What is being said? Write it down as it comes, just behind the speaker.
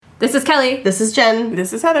This is Kelly. This is Jen.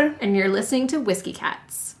 This is Heather. And you're listening to Whiskey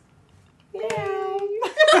Cats.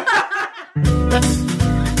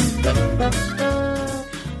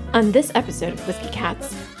 On this episode of Whiskey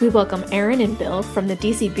Cats, we welcome Aaron and Bill from the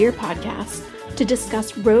DC Beer Podcast to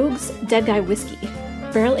discuss Rogue's Dead Guy Whiskey,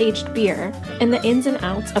 barrel-aged beer, and the ins and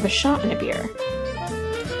outs of a shot in a beer.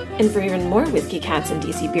 And for even more Whiskey Cats and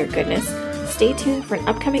DC Beer goodness, stay tuned for an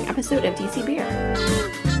upcoming episode of DC Beer.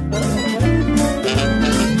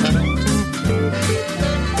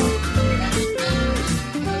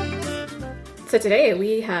 So today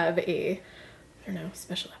we have a,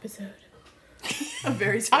 special episode. A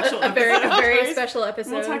very special a very special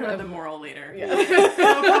episode. We'll talk about the moral later. Yeah. It'll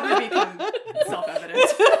probably become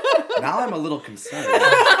self-evident. Now I'm a little concerned.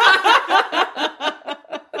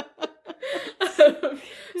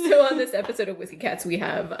 So on this episode of Whiskey Cats, we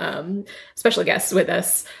have special guests with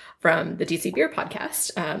us from the DC Beer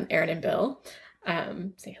Podcast, Aaron and Bill.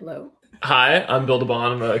 Say hello. Hi, I'm Bill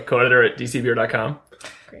DeBon. I'm a co-editor at DCBeer.com.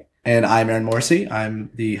 Great. And I'm Aaron Morrissey.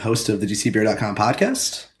 I'm the host of the DCBeer.com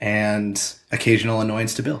podcast and occasional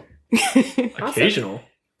annoyance to Bill. Occasional.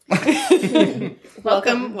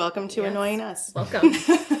 Welcome to Annoying Us. Welcome.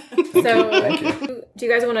 So, do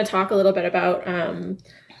you guys want to talk a little bit about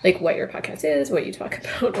what your podcast is, what you talk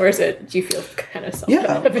about, or do you feel kind of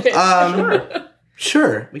self-evident?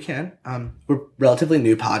 Sure, we can. We're a relatively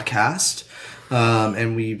new podcast,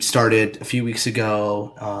 and we started a few weeks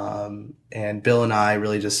ago, and Bill and I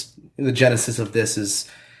really just, the genesis of this is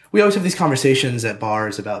we always have these conversations at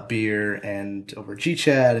bars about beer and over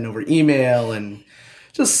GChat and over email, and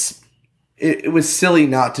just, it was silly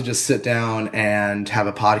not to just sit down and have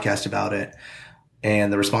a podcast about it.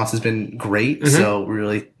 And the response has been great. Mm-hmm. So we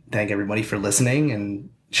really thank everybody for listening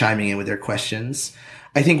and chiming in with their questions.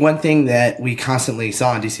 I think one thing that we constantly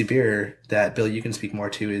saw in DC Beer that, Bill, you can speak more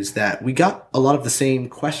to, is that we got a lot of the same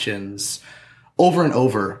questions over and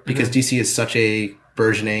over because DC is such a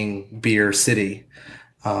burgeoning beer city.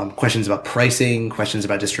 Questions about pricing, questions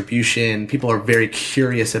about distribution. People are very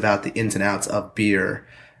curious about the ins and outs of beer.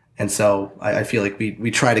 And so I feel like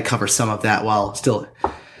we try to cover some of that while still,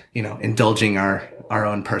 indulging our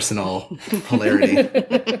own personal hilarity.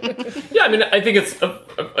 Yeah, I think it's.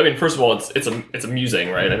 First of all, it's amusing,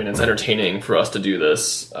 right? It's entertaining for us to do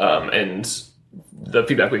this, and the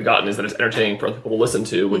feedback we've gotten is that it's entertaining for other people to listen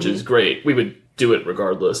to, which is great. We would do it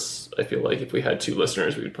regardless. I feel like if we had 2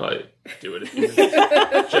 listeners, we would probably do it.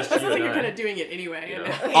 Just sounds like you're kind of doing it anyway.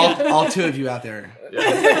 All 2 of you out there.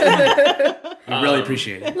 Yeah. We really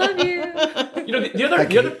appreciate it. Love you.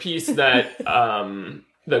 The other piece that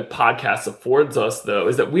the podcast affords us, though,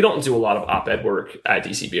 is that we don't do a lot of op-ed work at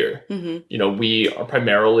DC Beer. Mm-hmm. We are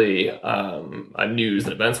primarily a news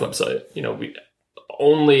and events website. We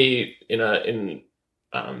only in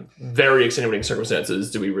very extenuating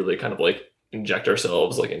circumstances do we really kind of inject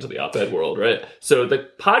ourselves into the op-ed world, right? So the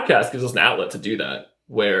podcast gives us an outlet to do that,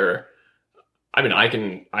 where I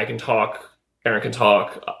can talk, Aaron can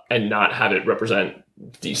talk, and not have it represent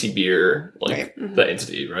DC Beer, right. The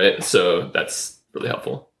entity, right? So that's really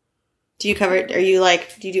helpful. Do you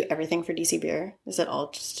do everything for DC Beer? Is it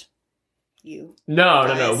all just you?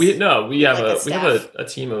 No. We have a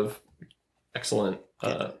team of excellent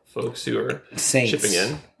folks who are Saints. shipping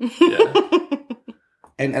in. Yeah.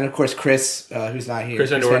 and of course Chris, who's not here. Chris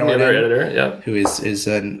Van Orden, the other editor, yeah. Who is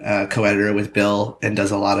a co-editor with Bill and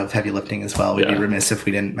does a lot of heavy lifting as well. We'd be remiss if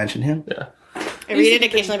we didn't mention him. Yeah. I read it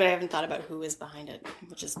occasionally, but I haven't thought about who is behind it,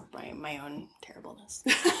 which is my own terribleness.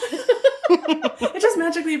 It just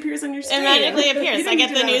magically appears on your screen. It magically appears. I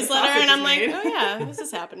get the newsletter and I'm like, oh yeah, this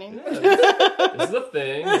is happening. Yeah, this is a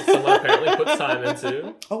thing that someone apparently puts time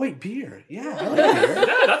into. Oh wait, beer. Yeah, I like beer.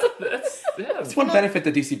 Yeah, that's one benefit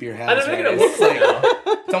that DC Beer has. I don't know what it looks like now.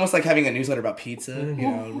 It's almost like having a newsletter about pizza.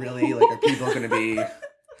 Really, are people going to be...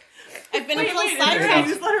 I've been a little Is there a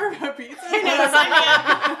newsletter about pizza?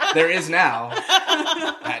 There is now.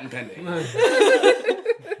 Patent pending.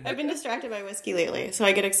 I've been distracted by whiskey lately, so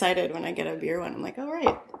I get excited when I get a beer one. I'm like, oh,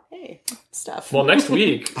 right. Hey, stuff. Well, next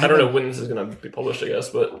week, I don't know when this is going to be published, I guess,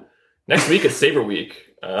 but next week is Savor Week.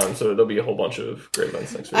 So there'll be a whole bunch of great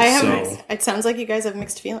events next week. It sounds like you guys have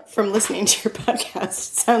mixed feelings from listening to your podcast. It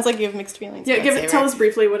sounds like you have mixed feelings. Yeah, tell us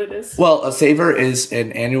briefly what it is. Well, a Savor is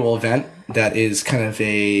an annual event that is kind of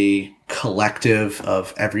a collective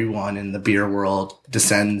of everyone in the beer world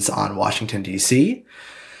descends on Washington, D.C.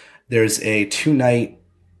 There's a 2-night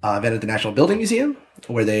event at the National Building Museum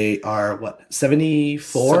where they are,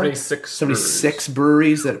 76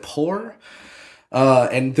 breweries that pour.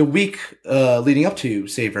 And the week leading up to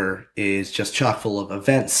Savor is just chock full of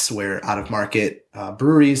events where out-of-market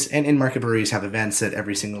breweries and in-market breweries have events at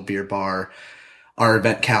every single beer bar. our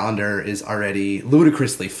event calendar is already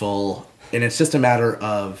ludicrously full, and it's just a matter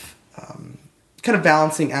of kind of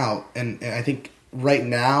balancing out. And I think right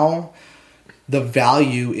now, the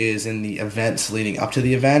value is in the events leading up to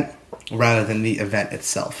the event rather than the event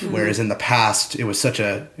itself. Mm-hmm. Whereas in the past, it was such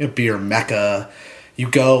a beer mecca. You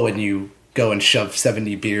go and shove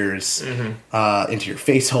 70 beers into your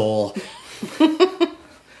face hole.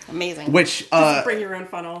 Amazing. Which Just bring your own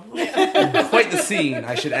funnel. quite the scene,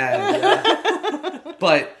 I should add.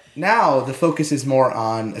 But now the focus is more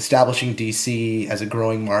on establishing DC as a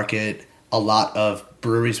growing market. A lot of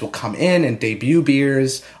breweries will come in and debut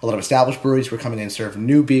beers. A lot of established breweries will come in and serve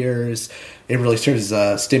new beers. It really serves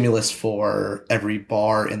as a stimulus for every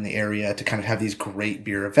bar in the area to kind of have these great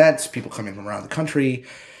beer events. People come in from around the country.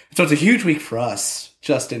 So it's a huge week for us,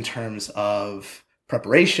 just in terms of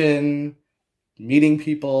preparation, meeting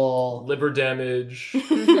people. Liver damage.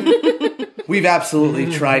 We've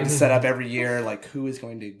absolutely tried to set up every year, like, who is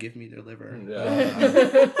going to give me their liver?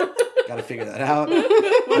 Yeah. Got to figure that out.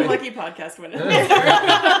 One lucky podcast winner.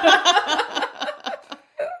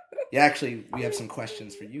 Yeah, actually, we have some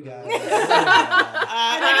questions for you guys. I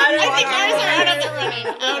think ours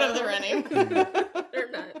are out of the running. They're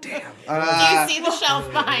not. Damn. Do you see the shelf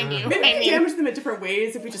behind you? Maybe we damage them in different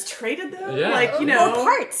ways if we just traded them. Yeah. Like, you know. Or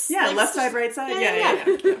parts. Yeah, Like, left side, right side. Yeah, Yeah.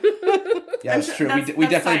 Yeah, it's true. That's- We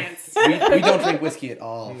that's definitely science. we don't drink whiskey at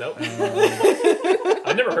all. Nope.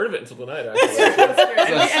 I've never heard of it until tonight, actually.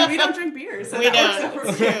 And we don't drink beer. So We that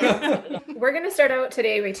works don't. out for us. We're going to start out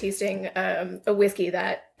today by tasting a whiskey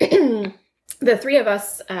that the three of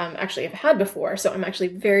us actually have had before. So I'm actually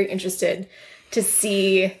very interested to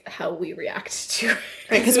see how we react to it.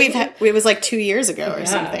 Right, because it was like 2 years ago or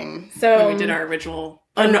something. So When we did our original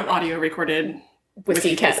audio recorded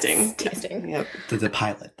whiskey tasting. tasting. Yep. The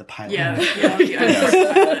pilot.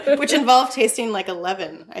 Yeah. Which involved tasting like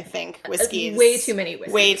 11, I think, whiskeys. Way too many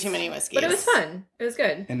whiskeys. Way too many whiskeys. But it was fun. It was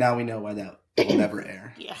good. And now we know why that will never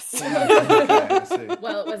air. Yes. Okay, so-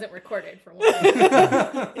 Well, it wasn't recorded for one.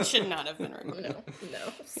 It should not have been recorded.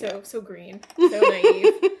 No. So green. So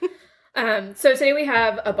naive. So today we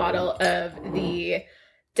have a bottle of the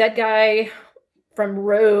Dead Guy from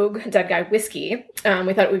Rogue Dead Guy whiskey.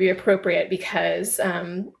 We thought it would be appropriate because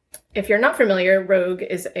if you're not familiar, Rogue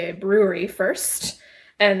is a brewery first,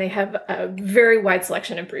 and they have a very wide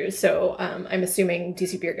selection of brews. So I'm assuming,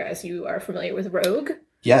 DC Beer guys, you are familiar with Rogue.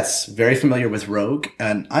 Yes, very familiar with Rogue,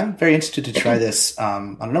 and I'm very interested to try this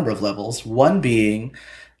on a number of levels. One being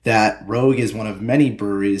that Rogue is one of many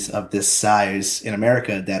breweries of this size in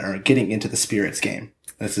America that are getting into the spirits game.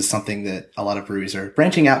 This is something that a lot of breweries are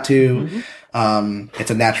branching out to.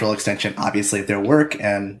 It's a natural extension, obviously, of their work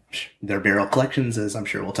and their barrel collections, as I'm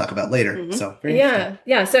sure we'll talk about later. So, very interesting.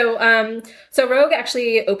 Yeah. So Rogue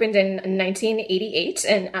actually opened in 1988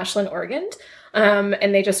 in Ashland, Oregon.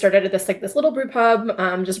 And they just started at this little brew pub,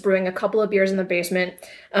 just brewing a couple of beers in the basement.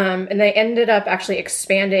 And they ended up actually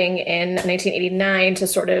expanding in 1989 to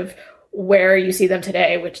sort of where you see them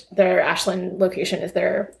today, which their Ashland location is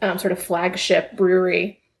their sort of flagship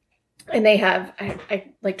brewery. And they have,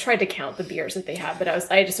 I like tried to count the beers that they have, but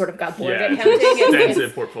I just sort of got bored at counting.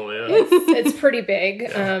 Extensive portfolio. It's pretty big.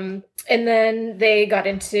 And then they got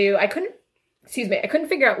into, I couldn't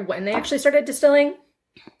figure out when they actually started distilling.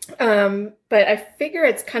 But I figure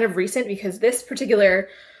it's kind of recent because this particular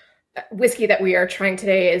whiskey that we are trying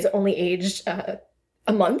today is only aged a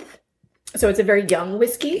month. So it's a very young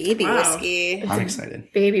whiskey. Baby whiskey. I'm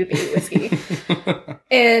excited. Baby whiskey.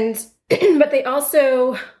 But they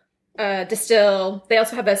also distill, they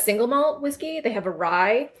also have a single malt whiskey. They have a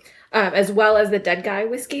rye, as well as the Dead Guy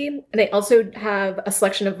whiskey. And they also have a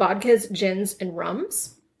selection of vodkas, gins, and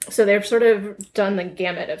rums. So they've sort of done the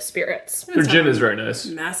gamut of spirits. Their gin is very nice.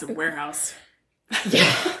 Massive warehouse.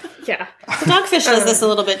 Yeah. The Dogfish does this a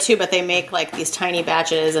little bit too, but they make like these tiny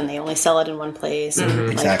batches and they only sell it in one place. And,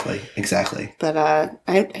 like, Exactly. But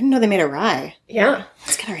I didn't know they made a rye. Yeah.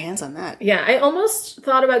 Let's get our hands on that. Yeah. I almost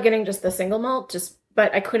thought about getting just the single malt,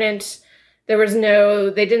 but I couldn't. They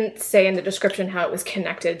didn't say in the description how it was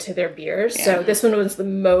connected to their beers. Yeah. So this one was the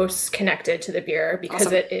most connected to the beer because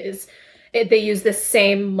Awesome. they use the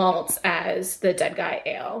same malts as the Dead Guy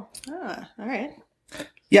Ale. Ah, all right.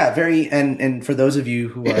 Yeah, and for those of you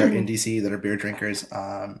who are in DC that are beer drinkers,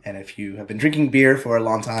 and if you have been drinking beer for a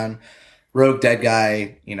long time, Rogue Dead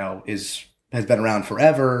Guy, has been around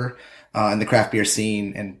forever. in the craft beer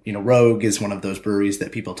scene. And, Rogue is one of those breweries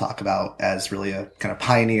that people talk about as really a kind of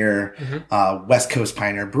pioneer, West Coast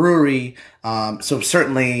pioneer brewery. So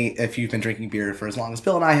certainly if you've been drinking beer for as long as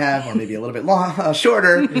Bill and I have, or maybe a little bit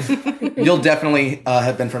shorter, you'll definitely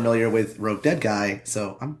have been familiar with Rogue Dead Guy.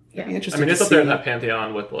 So I'm interested. I mean, it's up there in that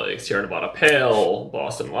pantheon with like Sierra Nevada Pale,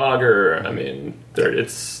 Boston Lager. I mean,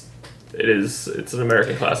 it's an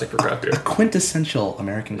American classic for craft beer. A quintessential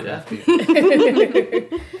American craft beer.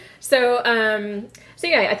 So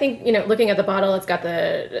yeah, I think, looking at the bottle, it's got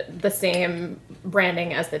the same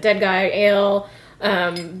branding as the Dead Guy Ale.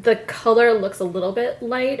 The color looks a little bit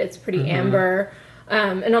light. It's pretty amber.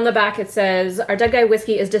 And on the back it says, our Dead Guy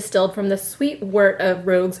whiskey is distilled from the sweet wort of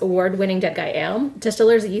Rogue's award-winning Dead Guy Ale.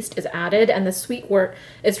 Distiller's yeast is added, and the sweet wort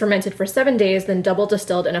is fermented for 7 days, then double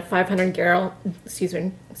distilled in a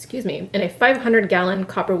 500-gallon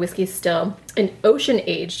copper whiskey still, and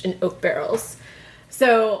ocean-aged in oak barrels.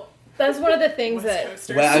 So that's one of the things that...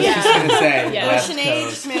 Well, I was just going to say, West Ocean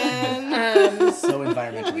Coast. aged, man. So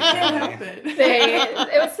environmentally friendly.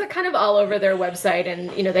 It was kind of all over their website, and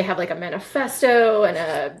they have like a manifesto,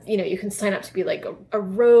 and you can sign up to be like a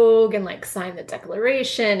rogue and like sign the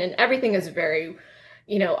declaration, and everything is very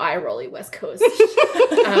eye-rolly West Coast.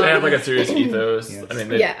 They have like a serious ethos. Yes. I mean,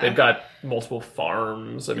 they've got multiple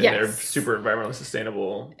farms. I mean, they're super environmentally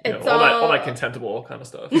sustainable. All that contemptible kind of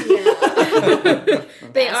stuff. Yeah.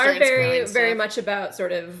 They are Bastards very, growing very stuff. much about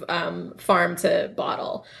sort of farm to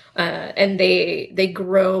bottle, and they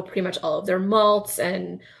grow pretty much all of their malts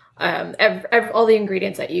and all the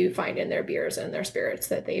ingredients that you find in their beers and their spirits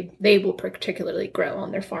that they will particularly grow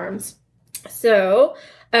on their farms. So,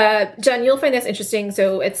 Jen, you'll find this interesting.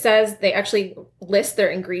 So it says they actually list their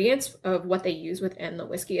ingredients of what they use within the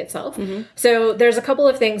whiskey itself. Mm-hmm. So there's a couple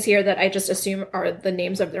of things here that I just assume are the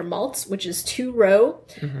names of their malts, which is 2 Row,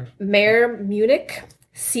 Mayer Munich,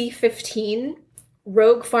 C15,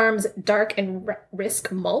 Rogue Farms Dark and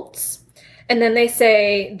Risk malts. And then they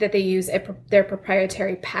say that they use their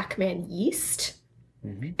proprietary Pac-Man yeast,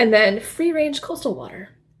 and then free-range coastal water.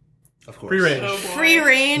 Of course. Free range. Oh, boy. Free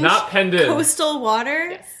range. Not penned in. Coastal water.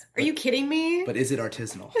 Yes. Are you kidding me? But is it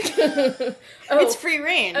artisanal? It's free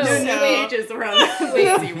range. Oh, so No cages around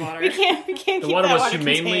the seawater. we can't The keep water that was water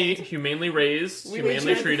humanely contained. raised, We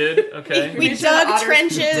humanely tried- treated. Okay. We Made sure the dug otters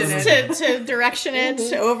trenches did to direction it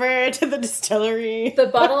over to the distillery. The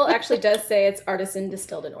bottle actually does say it's artisan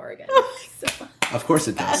distilled in Oregon. So, Of course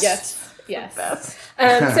it does. yes. Best.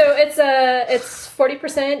 So it's 40%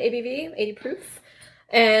 ABV, 80 proof.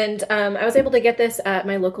 And I was able to get this at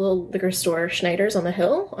my local liquor store, Schneider's on the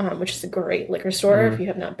Hill, which is a great liquor store if you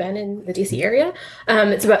have not been in the DC area.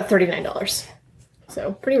 It's about $39.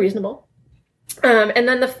 So pretty reasonable. And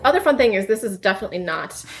then the other fun thing is this is definitely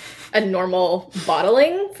not a normal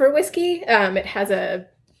bottling for whiskey. It has a,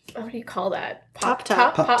 what do you call that? Pop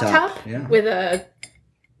top. Pop top yeah. with a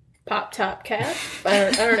pop top cap.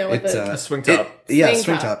 I don't know what It's the... A swing top. Swing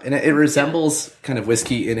swing top. top. And it resembles kind of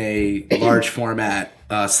whiskey in a large format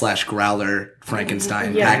 / growler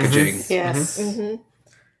Frankenstein packaging, Yes.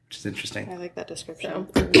 which is interesting. I like that description.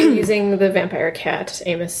 So, using the vampire cat,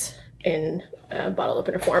 Amos, in bottle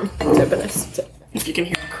opener form to open this. So, If you can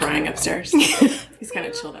hear him crying upstairs. He's kind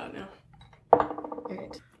of chilled out now.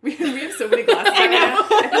 alright. We have so many glasses right now.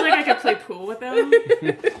 I feel like I could play pool with them.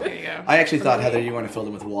 There you go. I actually thought, Heather, you want to fill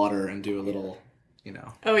them with water and do a little,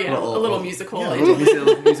 Oh, yeah. A little musical. Yeah, a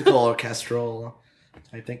little musical orchestral.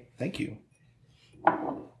 I think. Thank you.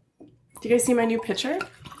 Do you guys see my new picture?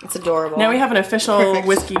 It's adorable. Now we have an official Perfect.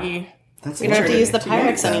 whiskey. That's We don't have to use the Do you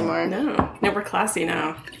like Pyrex that? anymore. No, we're classy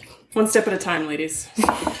now. One step at a time, ladies.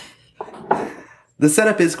 The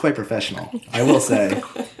setup is quite professional, I will say.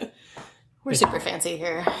 We're super fancy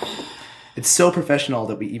here. It's so professional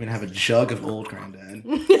that we even have a jug of Old Granddad.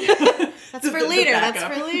 That's for later. That's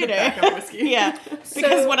backup- for the later. backup whiskey. Yeah,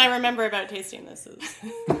 because what I remember about tasting this is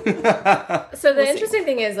So the interesting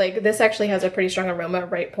thing is, like, this actually has a pretty strong aroma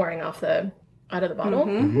right pouring out of the bottle.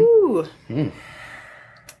 ooh. And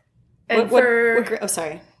Oh,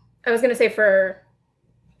 sorry. I was gonna say for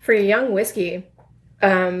young whiskey,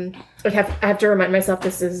 I have to remind myself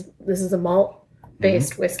this is a malt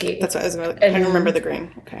based whiskey. That's what I was going to. I remember the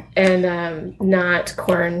grain. Okay. And not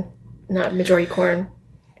corn, not majority corn.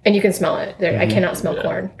 And you can smell it. I cannot smell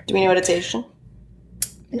corn. Do we know what it's aged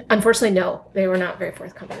in? Unfortunately, no. They were not very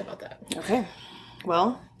forthcoming about that. Okay.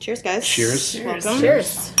 Well, cheers, guys. Cheers. Welcome.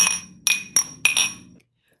 Cheers.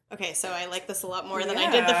 Okay, so I like this a lot more than I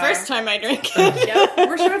did the first time I drank it. Yep.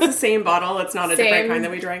 We're sure it's the same bottle. It's not a different Same. kind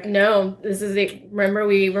that we drank. No, this is the. Remember,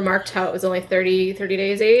 we remarked how it was only 30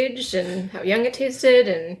 days aged and how young it tasted,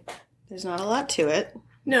 and There's not a lot to it.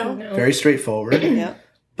 No. no. Very straightforward. Yep.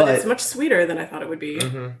 But it's much sweeter than I thought it would be.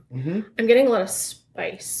 I'm getting a lot of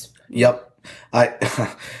spice. Yep.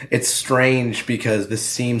 It's strange because this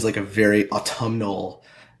seems like a very autumnal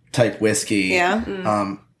type whiskey.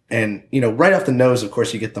 Yeah. And, right off the nose, of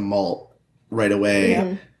course, you get the malt right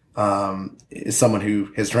away. As someone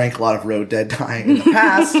who has drank a lot of Road Dead Die in the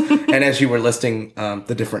past, and as you were listing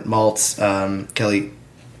the different malts, Kelly,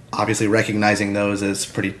 obviously recognizing those as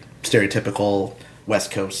pretty stereotypical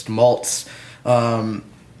West Coast malts, it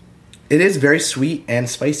is very sweet and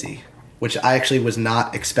spicy, which I actually was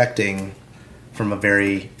not expecting from a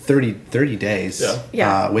very 30 days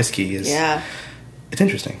whiskey. It's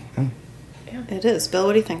interesting. It is. Bill,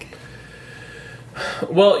 what do you think?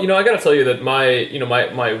 Well, I got to tell you that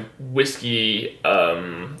my whiskey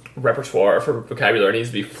repertoire for vocabulary needs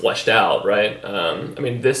to be fleshed out, right?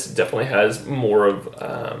 This definitely has more of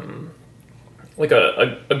like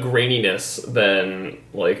a graininess than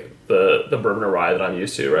like the bourbon or rye that I'm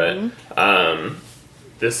used to, right?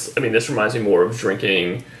 This reminds me more of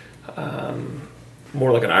drinking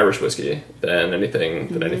more like an Irish whiskey than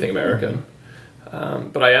anything American.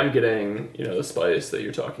 But I am getting the spice that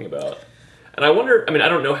you're talking about. And I wonder, I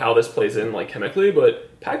don't know how this plays in like chemically,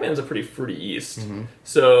 but Pac-Man is a pretty fruity yeast.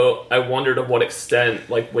 So I wonder to what extent,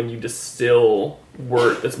 like when you distill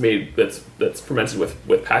wort that's made, that's fermented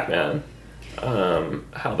with Pac-Man,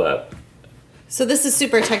 how that... So this is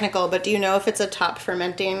super technical, but do you know if it's a top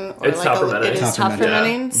fermenting? Or it's like top fermenting. It is top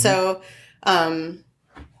fermenting. Yeah.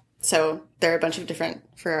 So there are a bunch of different,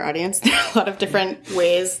 for our audience, there are a lot of different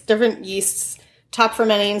ways, different yeasts, top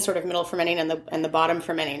fermenting, sort of middle fermenting, and the bottom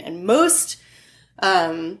fermenting. And most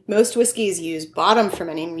whiskeys use bottom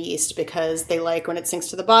fermenting yeast because they like when it sinks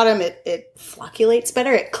to the bottom, it flocculates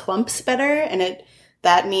better, it clumps better, and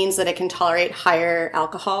that means that it can tolerate higher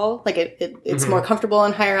alcohol. Like it's more comfortable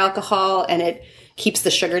on higher alcohol, and it keeps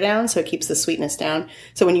the sugar down, so it keeps the sweetness down.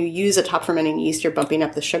 So when you use a top fermenting yeast, you're bumping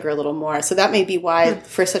up the sugar a little more. So that may be why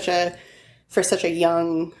for such a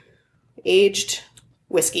young aged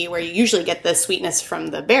whiskey, where you usually get the sweetness from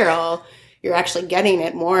the barrel, you're actually getting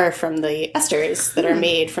it more from the esters that are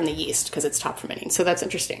made from the yeast because it's top fermenting. So that's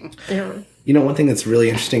interesting. Yeah. One thing that's really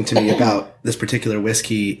interesting to me about this particular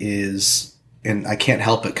whiskey is, and I can't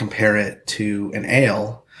help but compare it to an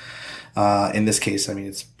ale. In this case,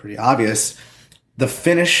 it's pretty obvious. The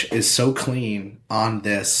finish is so clean on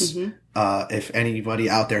this. If anybody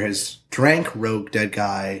out there has drank Rogue Dead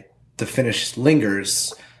Guy, the finish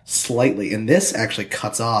lingers slightly, and this actually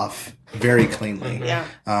cuts off very cleanly. Yeah.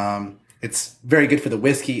 It's very good for the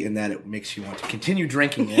whiskey in that it makes you want to continue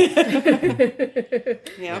drinking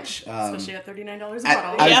it. Yeah. Which, Especially at $39 a I was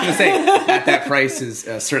bottle. going to say, at that price is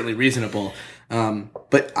certainly reasonable.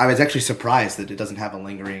 But I was actually surprised that it doesn't have a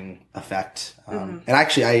lingering effect. And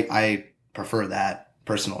actually, I prefer that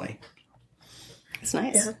personally. It's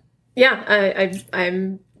nice.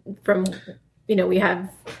 I'm from, we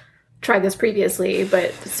have tried this previously,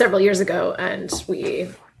 but several years ago, and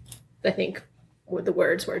I think the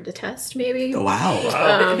words were detest, maybe. Oh, wow.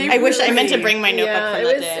 I wish I meant to bring my notebook from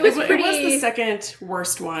that day. It was the second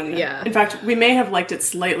worst one. Yeah. In fact, we may have liked it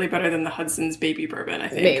slightly better than the Hudson's Baby Bourbon, I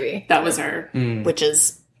think. Maybe. That was our... Which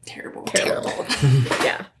is Terrible.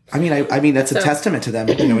 Yeah. I mean, that's a testament to them,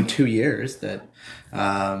 in 2 years that...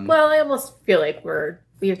 Well, I almost feel like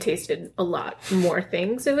we have tasted a lot more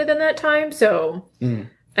things within that time, so...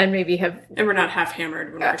 And maybe and we're not half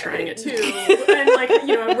hammered when we're trying it too.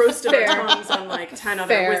 And roasted our tongues on 10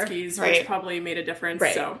 other whiskeys, which probably made a difference.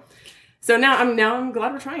 Right. So now I'm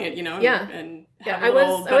glad we're trying it, And have a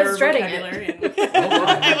little I was better dreading vocabulary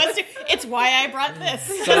it. It's why I brought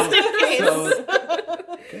this. Just in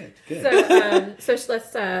case. Good. So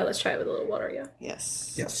let's try it with a little water, yeah.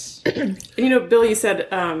 Yes. And Bill, you said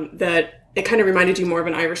that it kind of reminded you more of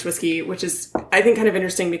an Irish whiskey, which is, I think, kind of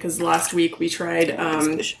interesting because last week we tried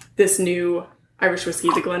this new Irish whiskey,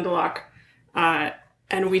 the Glendalough,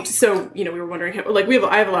 and we were wondering,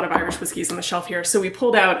 I have a lot of Irish whiskeys on the shelf here, so we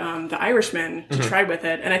pulled out the Irishman to try with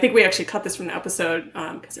it, and I think we actually cut this from the episode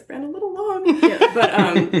because it ran a little long,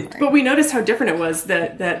 but we noticed how different it was,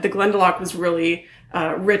 that the Glendalough was really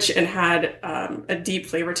rich and had a deep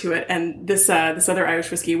flavor to it, and this other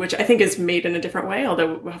Irish whiskey, which I think is made in a different way,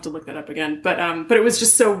 although we'll have to look that up again. But it was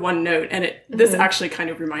just so one note, and this actually kind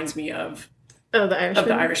of reminmes me of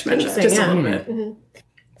the Irishman, just a little bit. Mm-hmm.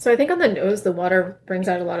 So I think on the nose, the water brings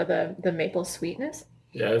out a lot of the maple sweetness.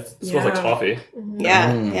 Yeah, it smells like toffee.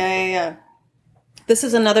 Yeah. This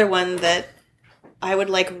is another one that I would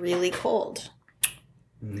like really cold.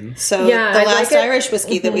 So the last Irish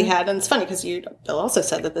whiskey that we had, and it's funny because Bill also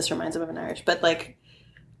said that this reminds him of an Irish, but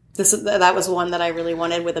that was one that I really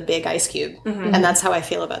wanted with a big ice cube, and that's how I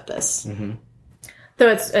feel about this. Though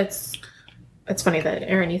it's funny that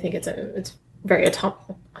Aaron, you think it's very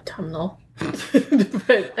autumnal,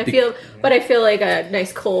 but I feel like a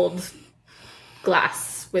nice cold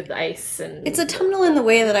glass with ice and It's autumnal in the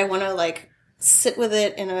way that I want to like sit with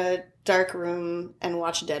it in a dark room and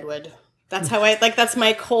watch Deadwood. That's how that's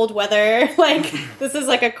my cold weather. Like this is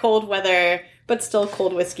like a cold weather, but still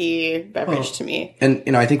cold whiskey beverage to me.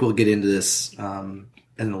 And I think we'll get into this in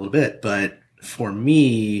a little bit, but for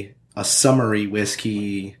me, a summery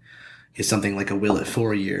whiskey is something like a Willet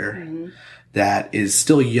 4-year that is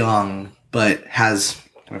still young, but has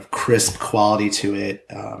kind of crisp quality to it.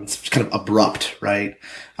 It's kind of abrupt, right?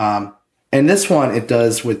 And this one, it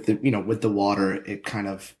does with the water, it kind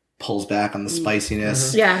of pulls back on the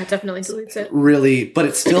spiciness. Yeah, it definitely dilutes it. Really, but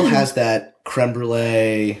it still has that creme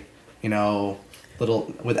brulee,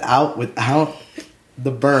 little without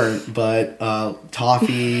the burn, but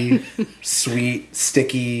toffee, sweet,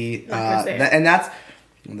 sticky,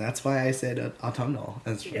 and that's why I said autumnal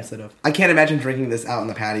instead of. I can't imagine drinking this out on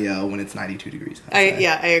the patio when it's 92 degrees outside.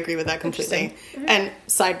 I agree with that completely. And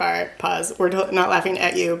sidebar, pause. We're not laughing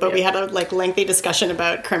at you, but we had a lengthy discussion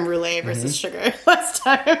about creme brulee versus sugar last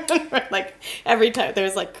time. Like every time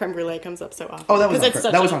there's creme brulee comes up so often. Oh, that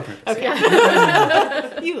was on purpose.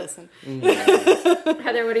 Okay, you listen.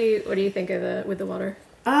 Heather, what do you think of with the water?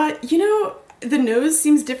 The nose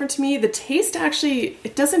seems different to me. The taste actually,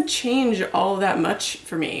 it doesn't change all that much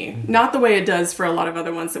for me. Not the way it does for a lot of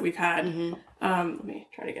other ones that we've had. Let me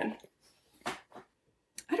try it again.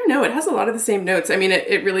 I don't know. It has a lot of the same notes. I mean,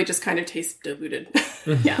 it really just kind of tastes diluted.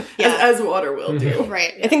 Yeah. As water will do.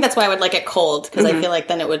 Right. I think that's why I would like it cold, because I feel like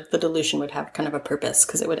then the dilution would have kind of a purpose,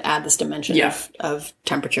 because it would add this dimension of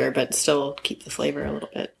temperature, but still keep the flavor a little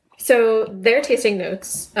bit. So their tasting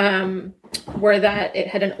notes were that it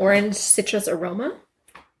had an orange citrus aroma.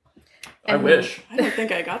 I wish. I don't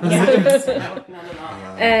think I got this. No.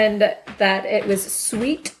 And that it was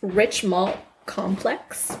sweet, rich malt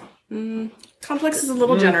complex. Complex is a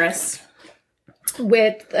little generous.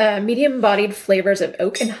 With medium-bodied flavors of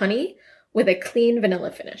oak and honey with a clean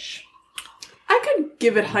vanilla finish. I could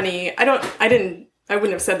give it honey. I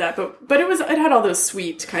wouldn't have said that, but it had all those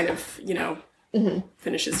sweet kind of,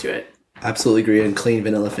 finishes to it. Absolutely agree. And clean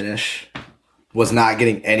vanilla finish. Was not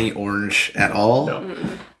getting any orange at all. No.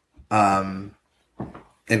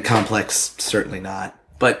 And complex, certainly not.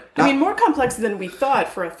 But I mean, more complex than we thought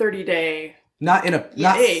for a 30-day. Not in a negative.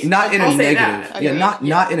 That. Yeah,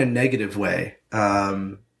 not in a negative way.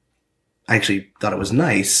 I actually thought it was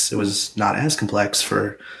nice. It was not as complex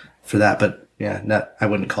for that, but yeah, I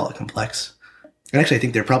wouldn't call it complex. And actually, I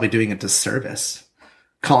think they're probably doing a disservice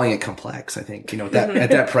calling it complex. I think at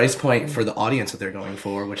that price point for the audience that they're going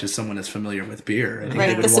for, which is someone as familiar with beer. I think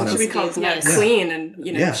they would want to be called clean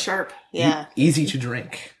and sharp. Yeah, easy to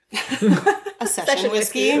drink. A session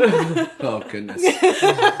whiskey. Oh goodness.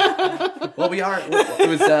 Well, we are. It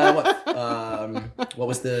was what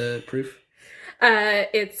was the proof?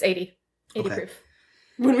 It's 80 okay. proof.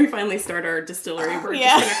 When we finally start our distillery, we're just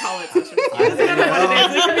going to call it session whiskey. It doesn't matter what it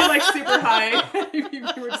is. It could be super high.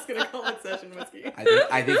 We're just going to call it session whiskey.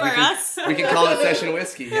 I think we can call it session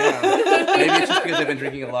whiskey. Yeah. Maybe it's just because I've been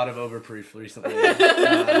drinking a lot of overproof recently. But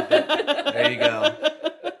there you go.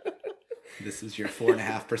 This is your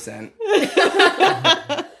 4.5%.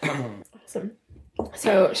 Awesome.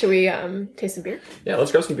 So, should we taste some beer? Yeah,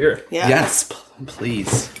 let's grab some beer. Yeah. Yes,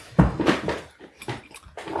 please.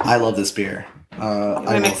 I love this beer.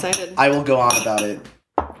 I'm excited. I will go on about it.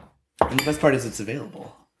 And the best part is it's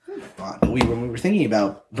available. When we were thinking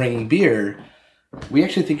about bringing beer, we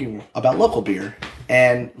actually thinking about local beer.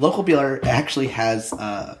 And local beer actually has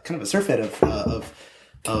kind of a surfeit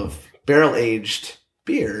of barrel-aged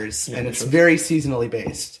beers, and it's very seasonally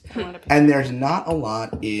based. And there's not a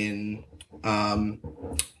lot in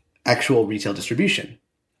actual retail distribution.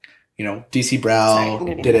 DC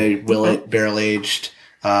Brau did a Willet barrel-aged...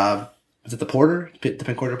 was it the Porter? The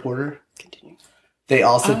Pincorder Porter? Continue. They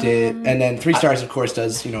also did, and then 3 Stars, of course,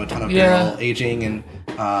 does a ton of barrel aging, and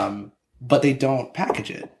but they don't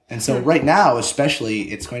package it. And so right now,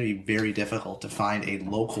 especially, it's going to be very difficult to find a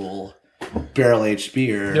local barrel aged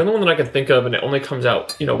beer. The only one that I can think of, and it only comes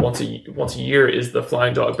out once a year, is the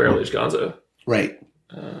Flying Dog Barrel Aged Gonzo. Right.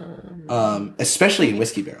 Especially in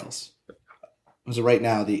whiskey barrels. So right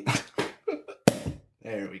now there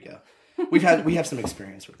we go. We have some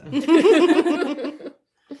experience with that.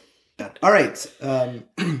 All right.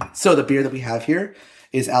 So the beer that we have here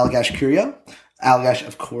is Allagash Curio. Allagash,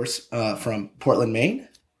 of course, from Portland, Maine.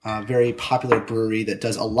 Very popular brewery that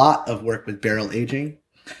does a lot of work with barrel aging.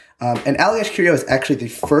 And Allagash Curio is actually the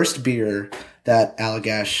first beer that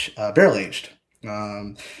Allagash barrel aged.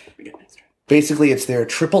 Basically, it's their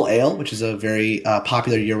triple ale, which is a very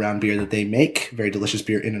popular year-round beer that they make. Very delicious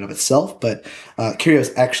beer in and of itself. But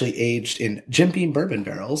Curio's actually aged in Jim Beam bourbon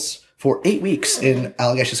barrels for 8 weeks in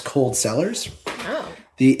Allagash's cold cellars. Oh.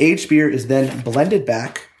 The aged beer is then blended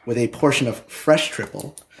back with a portion of fresh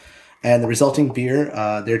triple. And the resulting beer,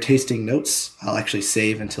 their tasting notes, I'll actually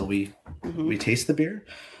save until we taste the beer.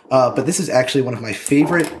 But this is actually one of my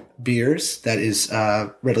favorite beers that is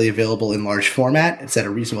readily available in large format. It's at a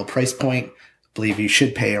reasonable price point. I believe you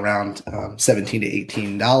should pay around $17 to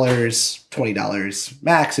 $18, $20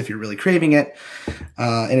 max if you're really craving it.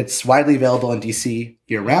 And it's widely available in DC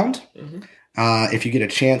year-round. If you get a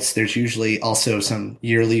chance, there's usually also some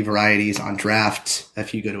yearly varieties on draft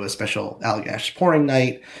if you go to a special Allagash pouring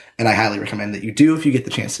night. And I highly recommend that you do if you get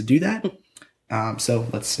the chance to do that. So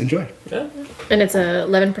let's enjoy. Yeah. And it's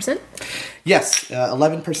 11%? Yes,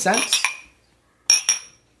 11%.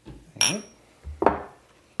 Yeah.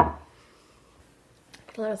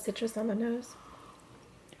 A lot of citrus on the nose.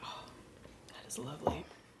 That is lovely.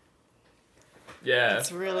 Yeah.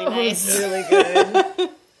 It's really nice. Really good.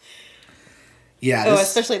 Yeah. Oh, this-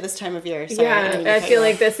 especially this time of year. Sorry, didn't mean to I cut feel you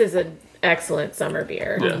like off. this is an excellent summer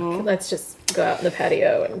beer. Yeah. Let's just go out in the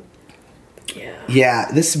patio and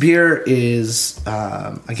Yeah, this beer is,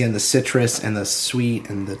 again, the citrus and the sweet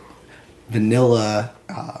and the vanilla.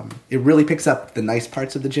 It really picks up the nice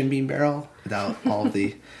parts of the Jim Beam barrel without all of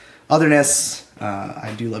the otherness.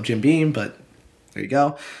 I do love Jim Beam, but there you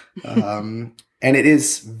go. And it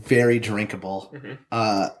is very drinkable.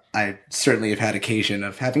 I certainly have had occasion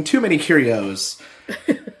of having too many Curios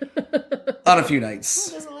on a few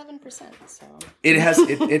nights. It is 11%, so...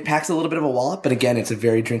 It packs a little bit of a wallop, but again, it's a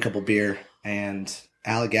very drinkable beer, and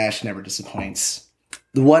Allagash never disappoints.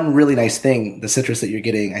 The one really nice thing, the citrus that you're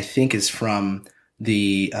getting, I think, is from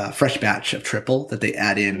the fresh batch of triple that they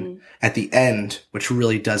add in at the end, which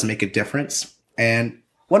really does make a difference. And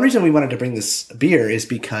one reason we wanted to bring this beer is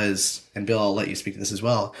because, and Bill, I'll let you speak to this as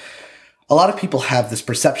well, a lot of people have this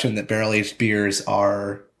perception that barrel-aged beers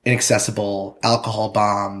are inaccessible alcohol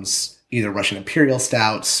bombs, either Russian Imperial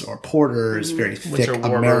stouts or porters, very thick Winter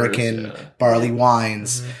warmers, American barley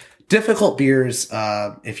wines. Difficult beers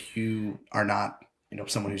if you are not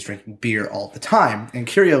someone who's drinking beer all the time. And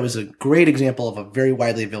Curio is a great example of a very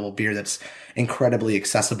widely available beer that's incredibly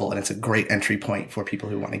accessible, and it's a great entry point for people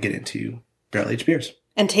who want to get into barrel-aged beers.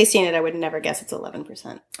 And tasting it, I would never guess it's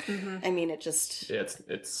 11%. I mean, it just... Yeah,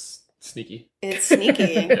 it's sneaky. It's sneaky.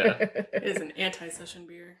 Yeah. It is an anti-session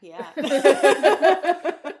beer. Yeah.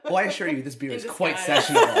 Well, I assure you, this beer is quite disguise.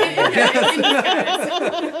 sessionable.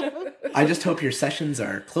 I just hope your sessions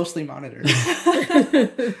are closely monitored.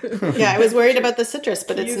 Yeah, I was worried about the citrus,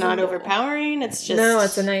 but it's not overpowering. It's just... no,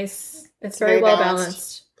 it's it's very very well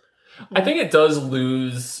balanced. balanced. I think it does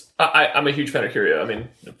lose. I'm a huge fan of Curio. I mean,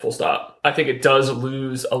 full stop. I think it does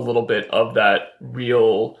lose a little bit of that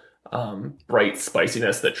real bright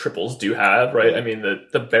spiciness that triples do have, right? I mean,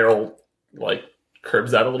 the barrel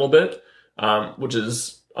curbs that a little bit, which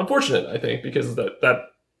is unfortunate, I think, because that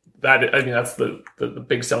I mean, that's the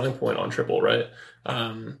big selling point on triple, right?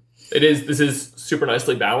 This is super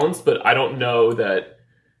nicely balanced, but I don't know that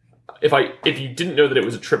if you didn't know that it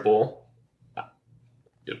was a triple,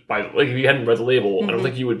 if you hadn't read the label, I don't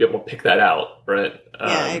think you would be able to pick that out, right?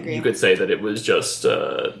 I agree. You could say that it was just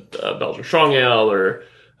a Belgian strong ale, or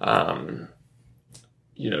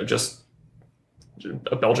just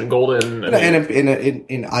a Belgian golden.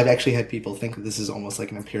 And I've actually had people think that this is almost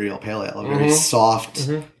like an imperial pale ale, a very soft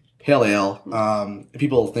pale ale.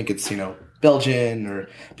 People think it's Belgian, or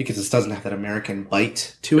because it doesn't have that American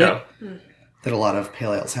bite to it that a lot of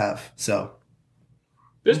pale ales have. So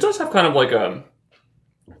this does have kind of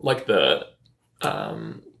like the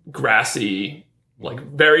grassy,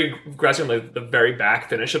 very grassy on the very back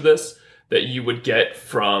finish of this that you would get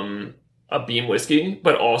from a Beam whiskey,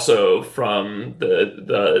 but also from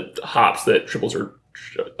the hops that triples are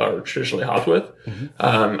traditionally hopped with.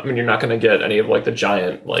 I mean, you're not going to get any of the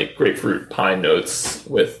giant grapefruit pine notes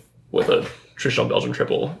with a traditional Belgian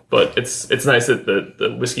triple, but it's nice that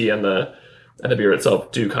the whiskey and the beer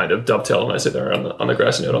itself do kind of dovetail nicely there on the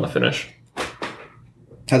grassy note on the finish.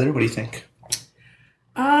 Heather, what do you think?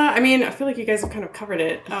 I mean, I feel like you guys have kind of covered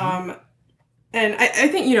it. And I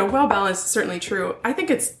think, well balanced is certainly true. I think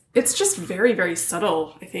it's just very, very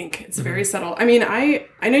subtle. I think it's very subtle. I mean, I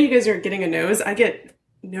know you guys are getting a nose. I get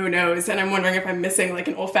no nose, and I'm wondering if I'm missing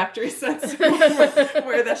an olfactory sense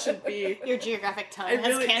where that should be. Your geographic tongue has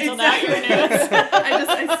really- canceled exactly. out your nose.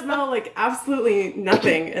 I smell absolutely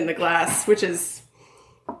nothing in the glass, which is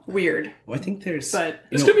weird. Well, I think there's... But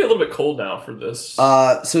It's going to be a little bit cold now for this.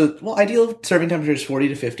 ideal serving temperature is 40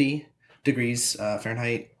 to 50 degrees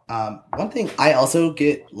Fahrenheit. One thing I also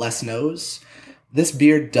get less nose. This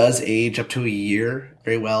beer does age up to a year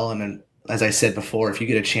very well, and then, as I said before, if you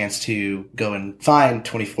get a chance to go and find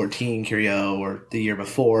 2014 Curio or the year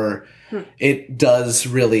before, it does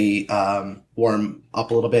really warm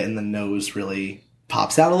up a little bit, and the nose really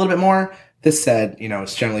pops out a little bit more. This said,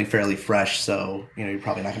 it's generally fairly fresh, so you're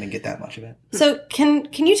probably not going to get that much of it. So can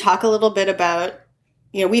you talk a little bit about,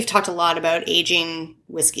 we've talked a lot about aging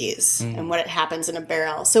whiskeys and what happens in a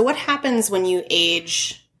barrel. So what happens when you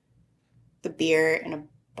age the beer in a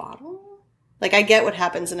bottle? Like, I get what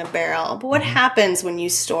happens in a barrel, but what happens when you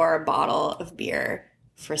store a bottle of beer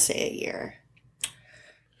for, say, a year?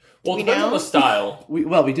 Well, it depends on the style.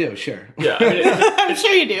 We do, sure. Yeah, I'm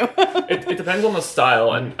sure you do. It depends on the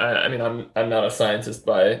style, and I'm not a scientist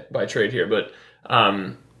by trade here, but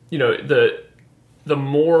the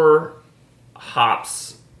more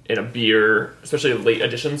hops in a beer, especially late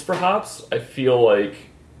additions for hops, I feel like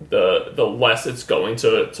the less it's going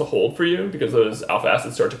to hold for you, because those alpha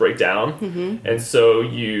acids start to break down, and so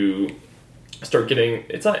you start getting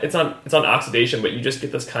it's on oxidation, but you just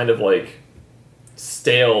get this kind of like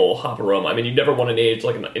stale hop aroma. I mean, you never want an age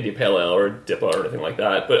like an India Pale Ale or a DIPA or anything like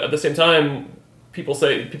that, but at the same time, people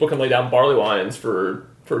can lay down barley wines for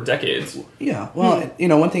decades. Yeah, well,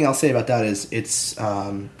 one thing I'll say about that is it's,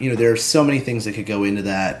 there are so many things that could go into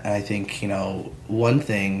that. And I think, one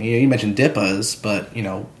thing, you mentioned DIPAs, but,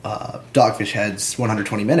 Dogfish Head's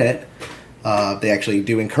 120 minute, they actually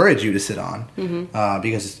do encourage you to sit on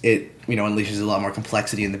because it, unleashes a lot more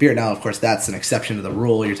complexity in the beer. Now, of course, that's an exception to the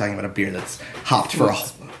rule. You're talking about a beer that's hopped for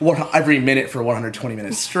every minute for 120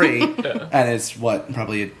 minutes straight, and it's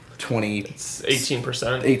probably a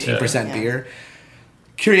 18% beer.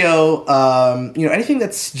 Curio, anything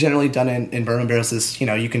that's generally done in bourbon barrels is,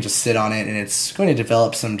 you can just sit on it and it's going to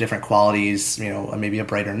develop some different qualities, maybe a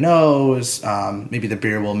brighter nose, maybe the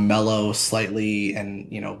beer will mellow slightly, and,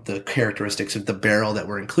 the characteristics of the barrel that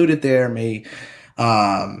were included there may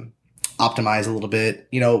optimize a little bit.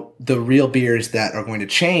 The real beers that are going to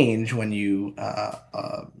change when you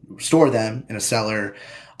store them in a cellar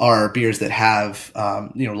are beers that have,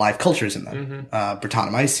 live cultures in them.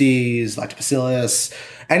 Brettanomyces, Lactobacillus,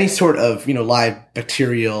 any sort of, live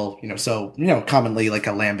bacterial, commonly like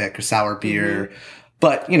a lambic or sour beer.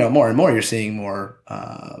 But, more and more you're seeing more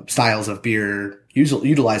styles of beer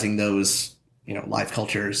utilizing those, live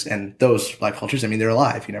cultures. And those live cultures, they're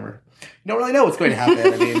alive. You don't really know what's going to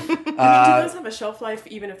happen. Do those have a shelf life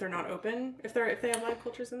even if they're not open? If they have live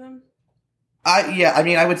cultures in them?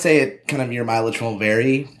 I would say your mileage will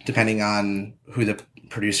vary depending on who the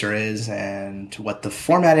producer is and what the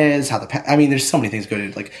format is, how there's so many things go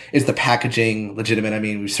into, like, is the packaging legitimate?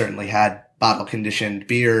 We've certainly had bottle conditioned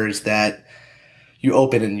beers that you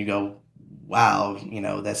open and you go, wow,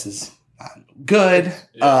 this is good.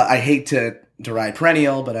 Yeah. I hate to deride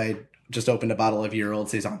Perennial, but I just opened a bottle of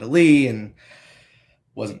year-old Saison de Lis and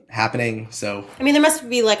wasn't happening. So there must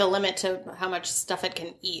be like a limit to how much stuff it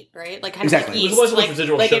can eat, right? Like exactly. Like yeast, like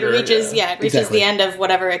residual sugar, it reaches exactly. The end of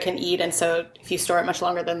whatever it can eat, and so if you store it much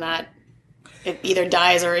longer than that, it either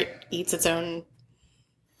dies or it eats its own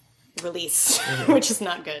release, which is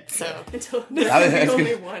not good. So until there's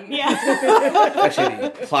only one. Yeah. Actually,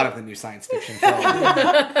 the plot of the new science fiction film.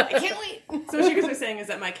 I can't wait. So what you guys are saying is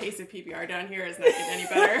that my case of PBR down here is not getting any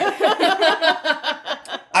better.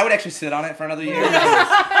 I would actually sit on it for another year.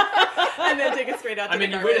 And then take it straight out to the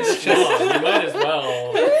you waited this long. You might as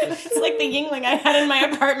well. It's like the Yingling I had in my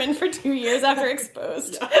apartment for 2 years after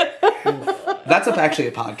exposed. That's actually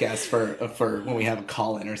a podcast for when we have a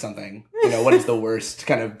call-in or something. What is the worst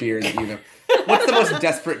kind of beer that you've ever... What's the most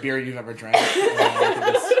desperate beer you've ever drank?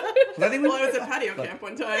 I was at patio camp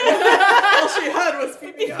one time. All she had was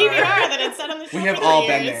PBR. That had sat on the shelf. We have all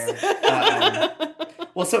been there.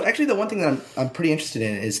 Well, so actually the one thing that I'm pretty interested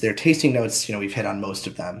in is their tasting notes. We've hit on most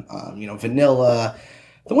of them. Vanilla.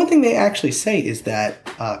 The one thing they actually say is that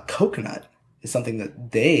coconut is something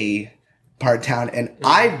that they part town, and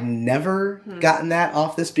I've never gotten that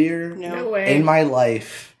off this beer No way. in my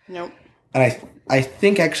life. Nope. And I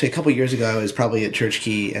think actually a couple years ago I was probably at Church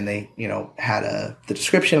Key, and they had the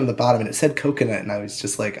description on the bottom and it said coconut, and I was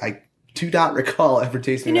just like, I do not recall ever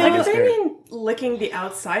tasting that. Does that mean licking the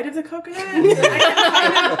outside of the coconut?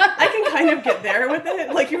 I can kind of get there with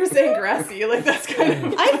it. Like you were saying, grassy. Like that's kind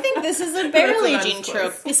of. I think this is a barrel aging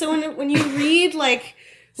trope. So when you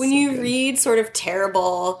read sort of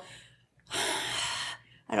terrible.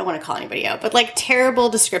 I don't want to call anybody out, but like terrible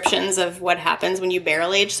descriptions of what happens when you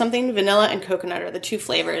barrel age something. Vanilla and coconut are the two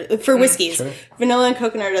flavors for whiskeys. Sure. Vanilla and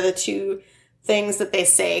coconut are the two things that they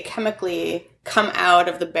say chemically come out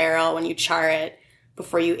of the barrel when you char it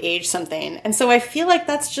before you age something. And so I feel like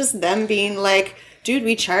that's just them being like, dude,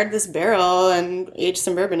 we charred this barrel and aged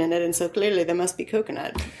some bourbon in it, and so clearly there must be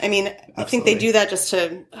coconut. I mean, I think they do that just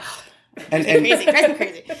to... And crazy, drives me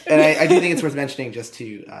crazy. And I do think it's worth mentioning just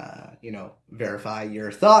to, verify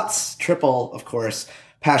your thoughts. Triple, of course,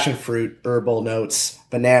 passion fruit, herbal notes,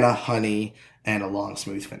 banana, honey, and a long,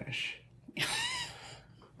 smooth finish.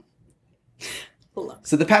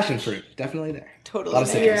 So the passion fruit, definitely there. Totally a lot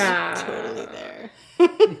of there. citrus. Totally there.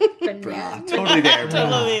 Brah, totally there, brah.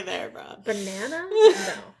 Totally there, bro. Banana?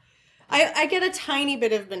 No. I get a tiny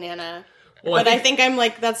bit of banana, but I think I'm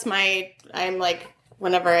like,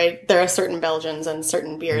 whenever there are certain Belgians and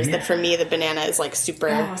certain beers that for me the banana is like super.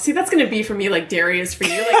 Oh, see, that's gonna be for me like dairy is for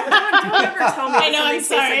you. Like, don't ever tell me. I know, I'm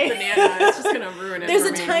sorry. Like banana. It's just gonna ruin it. There's for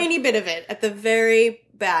a me. tiny bit of it at the very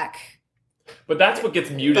back. But that's what gets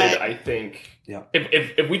muted, But- I think. Yeah.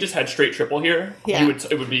 If we just had straight triple here, Yeah.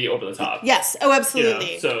 it would be over the top. Yes. Oh, absolutely.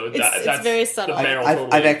 You know, so it's that's very the subtle. barrel I've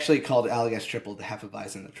totally- actually called Allagash triple the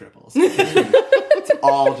Hefeweizen of triples. It's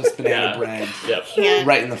all just banana Yeah. bread, Yep. Can't-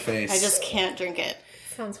 right in the face. I just can't drink it.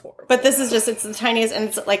 Sounds horrible. But this is just, it's the tiniest,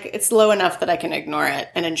 and it's low enough that I can ignore it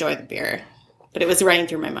and enjoy the beer. But it was running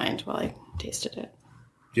through my mind while I tasted it.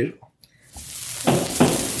 Beautiful.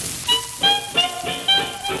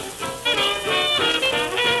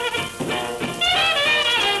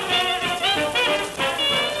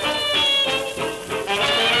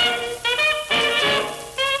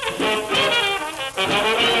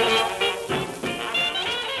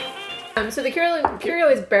 So the Curio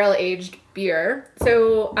is barrel-aged beer.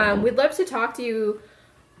 So we'd love to talk to you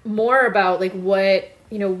more about like what,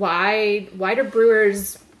 why do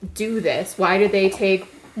brewers do this? Why do they take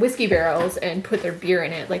whiskey barrels and put their beer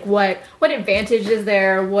in it? Like what advantage is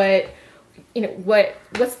there? What's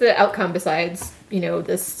the outcome besides,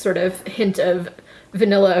 this sort of hint of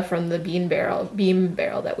vanilla from the beam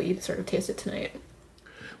barrel that we sort of tasted tonight?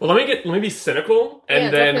 Well, let me be cynical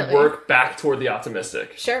and then definitely. work back toward the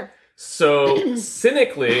optimistic. Sure. So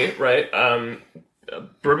cynically, right?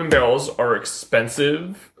 Bourbon barrels are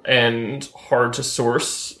expensive and hard to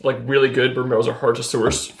source. Like really good bourbon barrels are hard to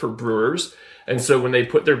source for brewers, and so when they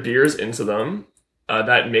put their beers into them,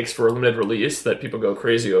 that makes for a limited release that people go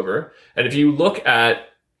crazy over. And if you look at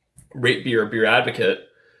Rate Beer, Beer Advocate,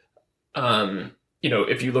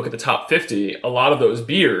 if you look at the top 50, a lot of those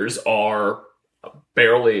beers are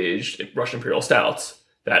barrel aged Russian Imperial stouts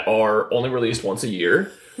that are only released once a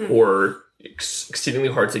year. Or exceedingly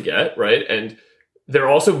hard to get, right? And they're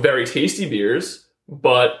also very tasty beers,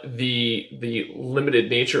 but the limited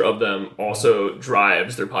nature of them also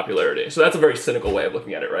drives their popularity. So that's a very cynical way of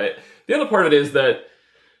looking at it, right? The other part of it is that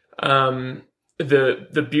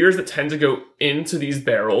the beers that tend to go into these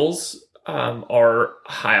barrels are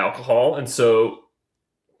high alcohol, and so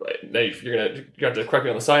now you have to correct me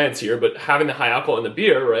on the science here, but having the high alcohol in the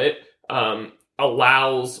beer, right,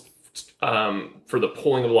 allows for the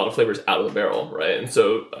pulling of a lot of flavors out of the barrel, right? And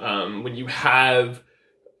so when you have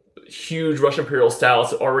huge Russian Imperial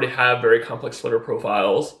stouts that already have very complex flavor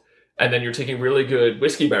profiles, and then you're taking really good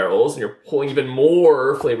whiskey barrels and you're pulling even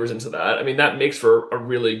more flavors into that, I mean, that makes for a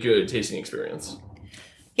really good tasting experience.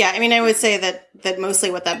 Yeah, I mean, I would say that mostly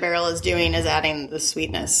what that barrel is doing is adding the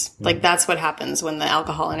sweetness. Like, that's what happens when the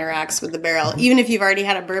alcohol interacts with the barrel. Even if you've already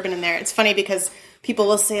had a bourbon in there. It's funny because people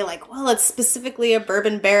will say, like, well, it's specifically a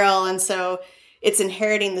bourbon barrel, and so it's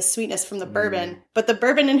inheriting the sweetness from the bourbon. But the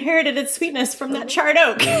bourbon inherited its sweetness from that charred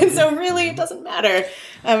oak. And so really, it doesn't matter.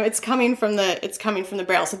 It's coming from the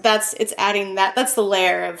barrel. So it's adding that. That's the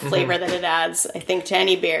layer of flavor that it adds, I think, to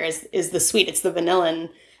any beer is the sweet. It's the vanillin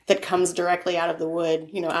that comes directly out of the wood,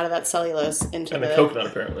 out of that cellulose into And the coconut,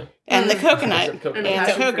 apparently. And the coconut. And the coconut. And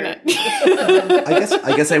the coconut.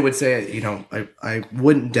 I guess I would say, I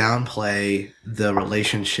wouldn't downplay the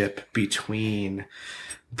relationship between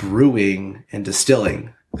brewing and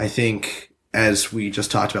distilling. I think, as we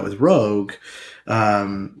just talked about with Rogue,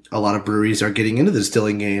 a lot of breweries are getting into the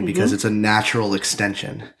distilling game because it's a natural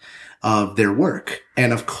extension of their work.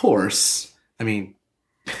 And of course, I mean,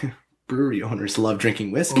 brewery owners love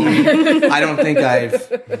drinking whiskey. I don't think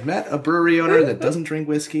I've met a brewery owner that doesn't drink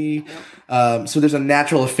whiskey. So there's a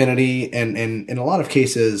natural affinity, and in a lot of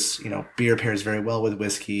cases, beer pairs very well with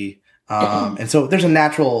whiskey. And so there's a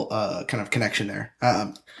natural kind of connection there.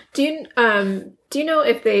 Do you know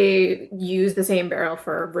if they use the same barrel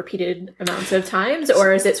for repeated amounts of times,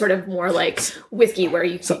 or is it sort of more like whiskey where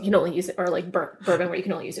you can only use it, or like bourbon where you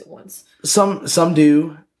can only use it once? Some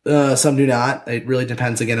do. Some do not. It really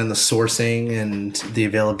depends again on the sourcing and the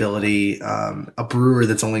availability. A brewer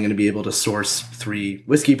that's only going to be able to source 3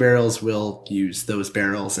 whiskey barrels will use those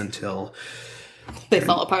barrels until They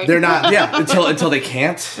fall apart. They're not, until they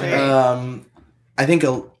can't. Right. I think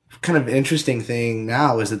a kind of interesting thing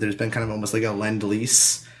now is that there's been kind of almost like a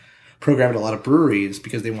lend-lease program at a lot of breweries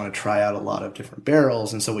because they want to try out a lot of different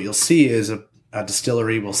barrels. And so what you'll see is a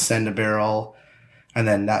distillery will send a barrel, and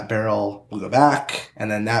then that barrel will go back, and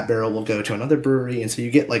then that barrel will go to another brewery. And so you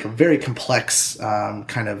get like a very complex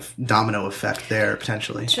kind of domino effect there,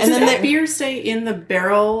 potentially. And then that beer stay in the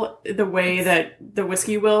barrel the way that the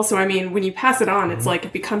whiskey will? So, I mean, when you pass it on, it's like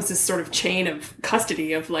it becomes this sort of chain of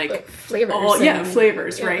custody of like flavors.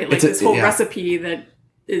 Flavors, right? Like It's this whole recipe that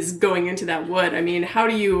is going into that wood. I mean, how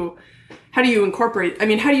do you incorporate, I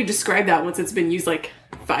mean, how do you describe that once it's been used like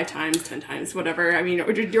 5 times, 10 times, whatever? I mean,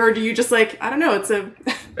 or do you just like, I don't know,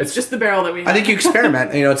 it's just the barrel that we have. I think you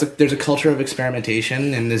experiment. There's a culture of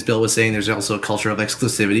experimentation, and as Bill was saying, there's also a culture of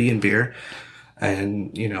exclusivity in beer.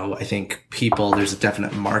 And, I think there's a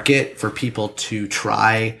definite market for people to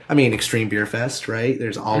try. I mean, Extreme Beer Fest, right?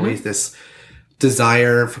 There's always this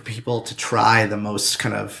desire for people to try the most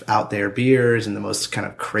kind of out there beers and the most kind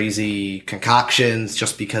of crazy concoctions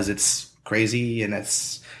just because it's crazy and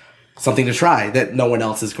it's something to try that no one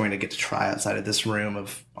else is going to get to try outside of this room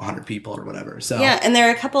of 100 people or whatever. So yeah, and there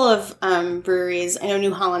are a couple of breweries. I know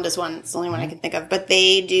New Holland is one. It's the only one I can think of, but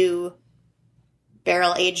they do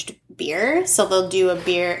barrel aged beer. So they'll do a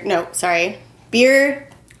beer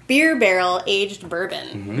barrel aged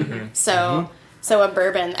bourbon. So a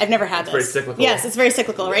bourbon. I've never had this. Very cyclical. Yes, it's very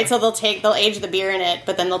cyclical, right? So they'll age the beer in it,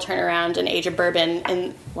 but then they'll turn around and age a bourbon.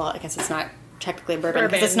 And well, I guess it's not technically a bourbon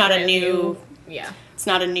because it's not a new. Yeah. It's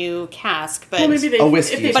not a new cask, but maybe a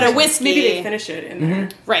whiskey. But a whiskey. Maybe they finish it in there.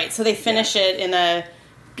 Right, so they finish it in a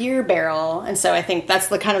beer barrel, and so I think that's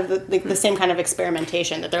the kind of the same kind of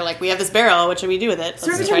experimentation that they're like, we have this barrel, what should we do with it?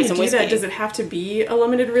 So every time you do that, does it have to be a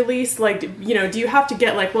limited release? Like, do you have to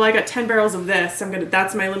get like, well, I got 10 barrels of this,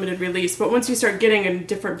 that's my limited release. But once you start getting a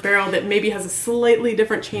different barrel that maybe has a slightly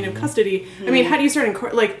different chain of custody, I mean, how do you start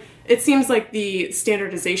it seems like the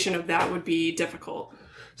standardization of that would be difficult.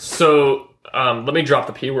 So let me drop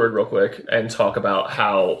the P word real quick and talk about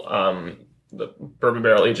how the bourbon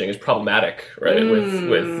barrel aging is problematic, right?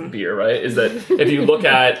 With beer, right? Is that if you look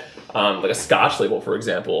at like a Scotch label, for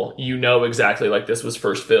example, exactly like this was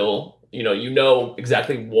first fill. You know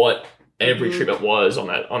exactly what every treatment was on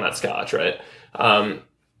that Scotch, right?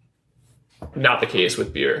 Not the case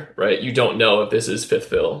with beer, right? You don't know if this is fifth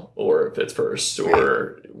fill or if it's first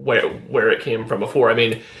or where it came from before. I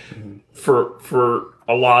mean, for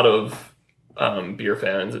a lot of beer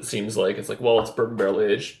fans, it seems like it's like, well, it's bourbon barrel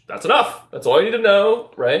aged. That's enough. That's all you need to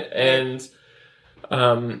know, right? And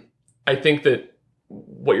I think that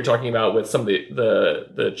what you're talking about with some of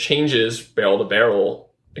the changes barrel to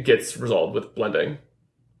barrel, it gets resolved with blending.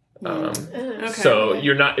 So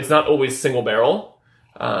it's not always single barrel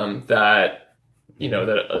that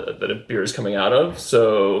a beer is coming out of.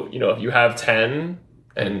 So if you have 10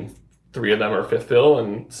 and 3 of them are fifth fill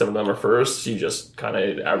and 7 of them are first, you just kind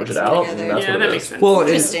of average it out, and that's what it is. Sense. Well,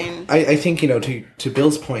 I think to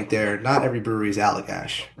Bill's point there, not every brewery is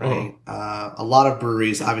Allagash, right? A lot of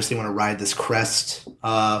breweries obviously want to ride this crest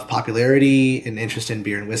of popularity and interest in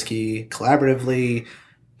beer and whiskey collaboratively,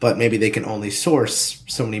 but maybe they can only source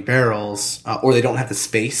so many barrels, or they don't have the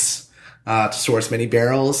space to source many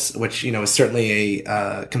barrels, which is certainly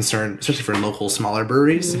a concern, especially for local smaller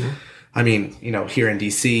breweries. I mean, here in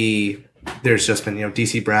DC, there's just been,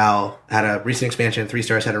 DC Brau had a recent expansion, 3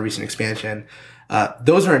 Stars had a recent expansion.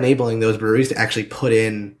 Those are enabling those breweries to actually put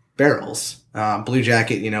in barrels. Blue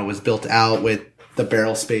Jacket, was built out with the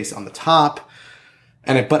barrel space on the top.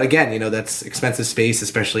 But again, that's expensive space,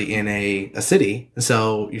 especially in a city.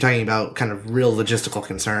 So you're talking about kind of real logistical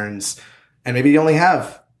concerns. And maybe you only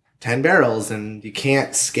have 10 barrels and you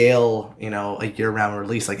can't scale, a year-round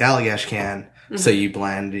release like Allagash can. So you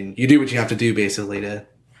blend and you do what you have to do basically to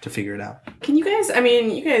figure it out. Can you guys,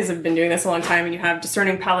 you guys have been doing this a long time and you have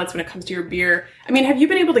discerning palates when it comes to your beer. Have you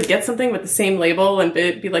been able to get something with the same label and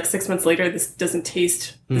be like 6 months later, this doesn't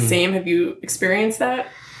taste the same? Have you experienced that?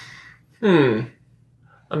 I'm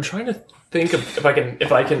trying to think of if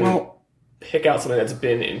I can pick out something that's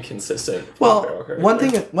been inconsistent. Well, one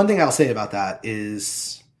thing I'll say about that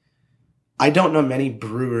is I don't know many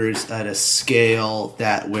brewers at a scale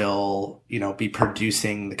that will, be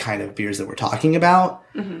producing the kind of beers that we're talking about,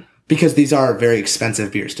 because these are very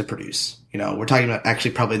expensive beers to produce. We're talking about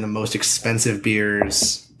actually probably the most expensive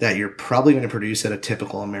beers that you're probably going to produce at a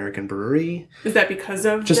typical American brewery. Is that because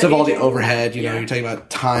of just of all the overhead? You're talking about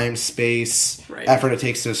time, space, effort it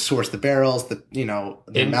takes to source the barrels, the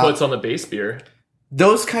inputs on the base beer.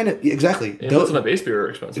 Those kind of inputs on the base beer are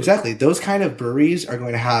expensive. Exactly. Those kind of breweries are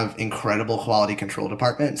going to have incredible quality control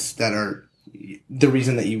departments that are the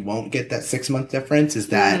reason that you won't get that 6-month difference is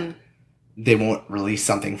that they won't release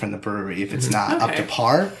something from the brewery if it's not up to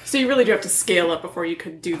par. So you really do have to scale up before you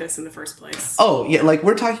could do this in the first place. Oh yeah, like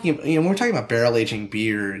we're talking about barrel aging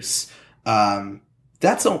beers.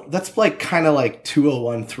 That's like kind of like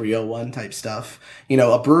 201, 301 type stuff.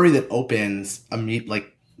 A brewery that opens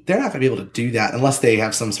like they're not going to be able to do that unless they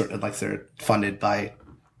have some sort of like they're funded by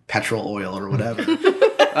petrol oil or whatever.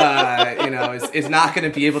 Is not going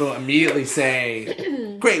to be able to immediately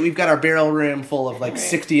say, great, we've got our barrel room full of like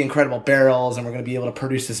 60 incredible barrels and we're going to be able to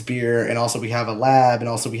produce this beer. And also we have a lab and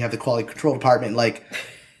also we have the quality control department. Like,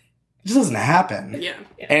 it just doesn't happen. Yeah.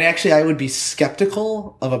 And actually I would be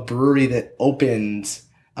skeptical of a brewery that opened,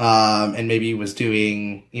 and maybe was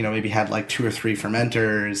doing, maybe had like 2 or 3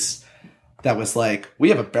 fermenters that was like, we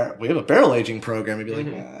have a barrel aging program. Maybe like,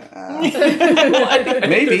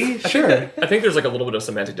 maybe, sure. I think there's like a little bit of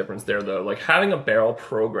semantic difference there, though. Like having a barrel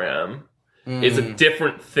program is a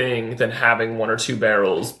different thing than having 1 or 2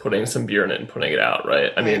 barrels, putting some beer in it and putting it out,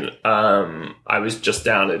 right? I mean, I was just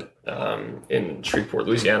down at in Shreveport,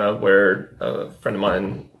 Louisiana, where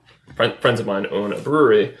friends of mine own a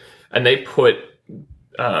brewery, and they put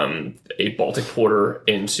a Baltic Porter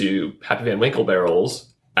into Happy Van Winkle barrels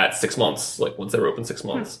at 6 months, like once they were open 6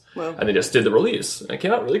 months. Wow. And they just did the release, and it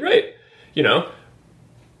came out really great.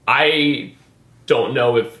 I don't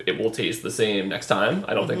know if it will taste the same next time.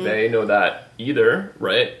 I don't think they know that either,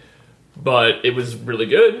 right? But it was really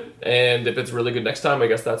good, and if it's really good next time, I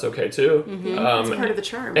guess that's okay too. It's part of the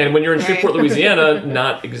charm. And when you're in Shreveport, Louisiana,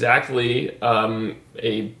 not exactly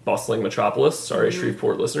a bustling metropolis. Sorry,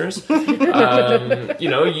 Shreveport listeners. You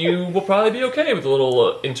will probably be okay with a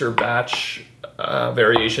little interbatch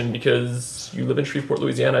variation because you live in Shreveport,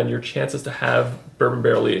 Louisiana, and your chances to have bourbon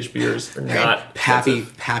barrel aged beers are not Pappy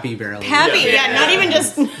barrel. Pappy, not even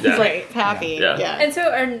just Right. Pappy. Yeah. And so,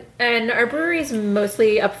 are breweries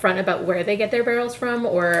mostly upfront about where they get their barrels from,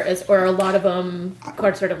 or a lot of them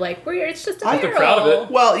are sort of like, it's just a barrel? They're proud of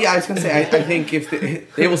it. Well, yeah, I was going to say, I think if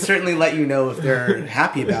they will certainly let you know if they're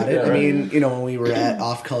happy about it. I mean, when we were at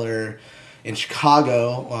Off Color in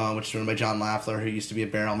Chicago, which is run by John Laffler, who used to be a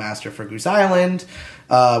barrel master for Goose Island,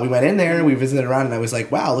 we went in there and we visited around, and I was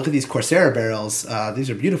like, wow, look at these Coursera barrels. These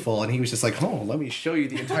are beautiful. And he was just like, oh, let me show you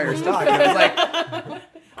the entire stock. And I was like,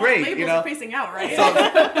 great, Labels are facing out, right? So,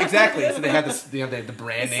 exactly. So they had this, they had the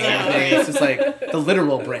branding and everything. It's just like the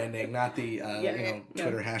literal branding, not the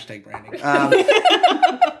Twitter hashtag branding.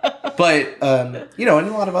 But in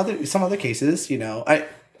a lot of some other cases,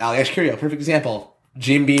 Allagash Curio, perfect example.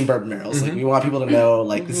 Jim Beam bourbon barrels. Like, we want people to know,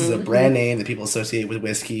 like, this is a brand name that people associate with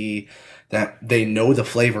whiskey, that they know the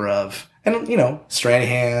flavor of. And,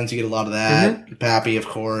 Stranahan's, you get a lot of that. Pappy, of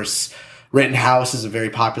course. Rittenhouse is a very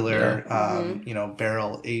popular,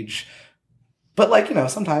 barrel age. But,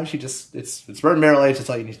 sometimes it's bourbon barrel age. That's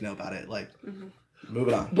all you need to know about it. Like,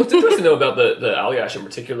 moving on. What's interesting, though, about the Allagash in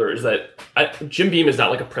particular is that Jim Beam is not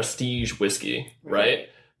like a prestige whiskey, right?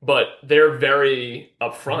 But they're very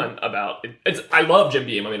upfront about it. I love Jim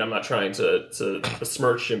Beam. I mean, I'm not trying to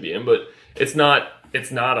besmirch Jim Beam, but it's not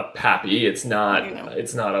a Pappy. It's not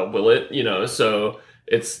a Willet. So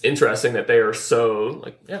it's interesting that they are so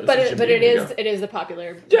like. Yeah, but it is the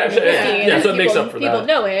popular. Yeah. So it makes up for that. People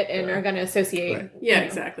know it and are going to associate. Right. Yeah,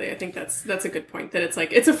 exactly. I think that's a good point. That it's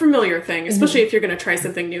like it's a familiar thing, especially if you're going to try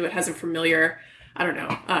something new. It has a familiar. I don't know,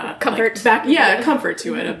 comfort. Comfort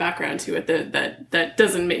to it, a background to it that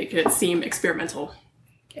doesn't make it seem experimental.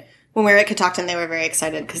 When we were at Catoctin, they were very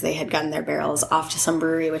excited because they had gotten their barrels off to some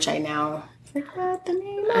brewery, which I now forgot the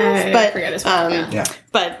name of. But forget as well.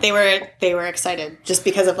 But they were excited just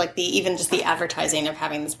because of like the advertising of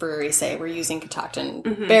having this brewery say we're using Catoctin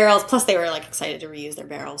barrels. Plus, they were like excited to reuse their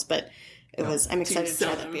barrels, but. I'm excited to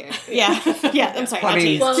try that beer. Yeah. I'm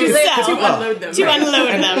sorry. To unload them. To unload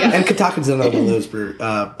them. And Catoctin's another one of those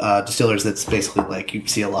distillers that's basically like you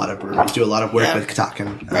see a lot of breweries do a lot of work with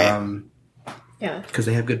Catoctin. Right. Because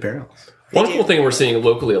they have good barrels. One cool thing we're seeing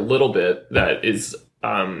locally a little bit that is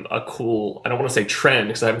a cool, I don't want to say trend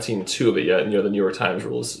because I haven't seen 2 of it yet. And the New York Times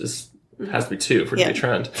rule has to be 2 for it to be a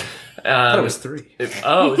trend. I thought it was 3. Is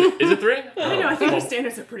it 3? I know. I think our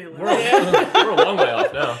standards are pretty low. We're a long way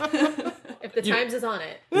off now. If the Times is on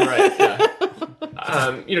it. Right, yeah.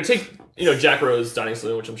 Take, Jack Rose Dining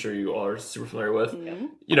Saloon, which I'm sure you all are super familiar with.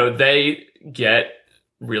 They get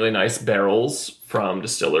really nice barrels from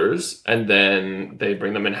distillers, and then they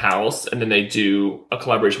bring them in-house, and then they do a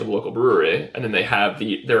collaboration with a local brewery, and then they have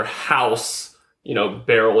their house,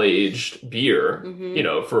 barrel-aged beer,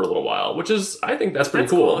 for a little while, which is, I think that's pretty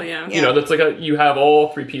cool. Yeah. That's like you have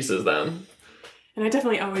all 3 pieces then. And I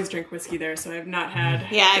definitely always drink whiskey there, so I've not had...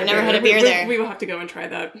 Yeah, I've never had a beer there. We will have to go and try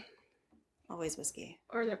that. Always whiskey.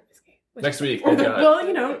 Or the whiskey. Next week, we got... Well,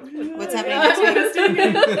 you know. What's happening next week?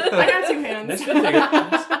 I got 2 hands. Next week,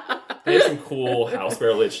 they have some cool house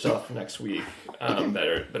barrel aged stuff next week that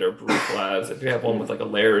are brew collabs. If you have one with like a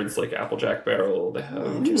Laird's, like Applejack barrel, they have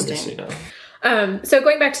Interesting. So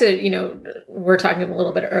going back to, we're talking a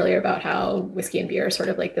little bit earlier about how whiskey and beer are sort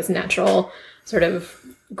of like this natural sort of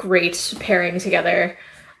great pairing together.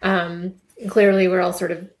 Clearly we're all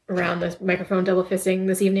sort of around the microphone double fisting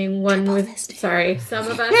this evening. Some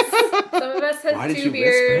of us Why had did 2 you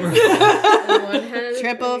beers. whisper? And one had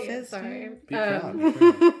Triple three. fisting. Sorry. Be proud.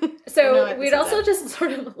 So No we'd episodes also out. just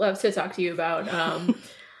sort of love to talk to you about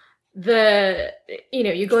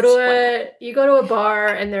you go to a bar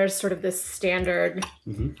and there's sort of this standard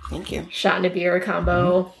Thank you. shot and a beer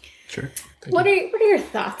combo. Sure. What are your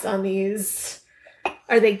thoughts on these?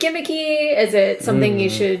 Are they gimmicky? Is it something you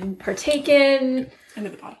should partake in? End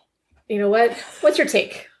of the bottle. You know what? What's your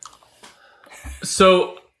take?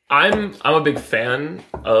 So I'm a big fan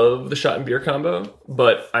of the shot and beer combo,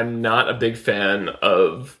 but I'm not a big fan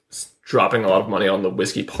of dropping a lot of money on the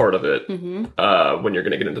whiskey part of it when you're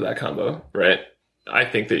going to get into that combo, right? I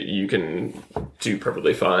think that you can do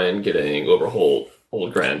perfectly fine getting Overholt,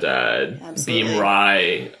 Old Grandad, Absolutely. Beam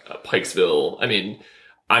Rye, Pikesville. I mean,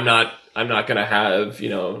 I'm not gonna have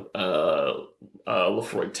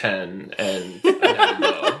Lefroy 10 and Natty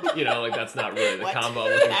Bow. That's not really the combo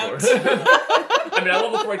I'm looking for. I mean, I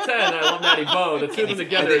love Lefroy 10 and I love Natty Bow. The two of them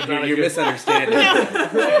together is not You're a good... misunderstanding.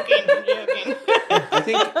 Joking.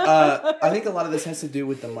 I think a lot of this has to do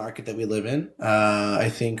with the market that we live in. I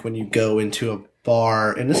think when you go into a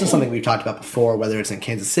bar, and this is something we've talked about before, whether it's in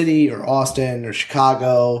Kansas City or Austin or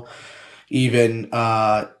Chicago, even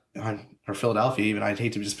or Philadelphia, even I'd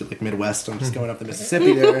hate to just be like Midwest. I'm just going up the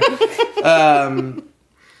Mississippi there.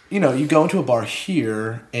 You go into a bar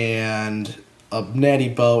here and a Natty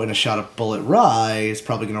Bow and a shot of Bullet Rye is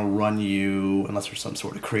probably going to run you, unless there's some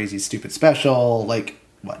sort of crazy stupid special, like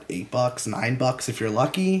what, $8, $9 if you're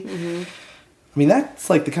lucky. I mean, that's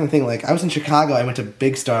like the kind of thing, like I was in Chicago, I went to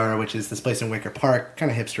Big Star, which is this place in Wicker Park, kind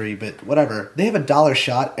of hipstery, but whatever. They have $1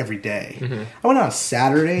 shot every day. I went on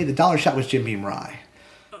Saturday, the $1 shot was Jim Beam Rye.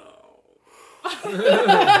 So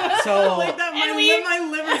Like that, my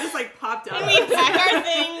liver just like popped out. We pack our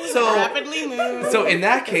things, rapidly move. So in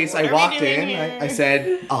that case, What I are we walked doing in, here? I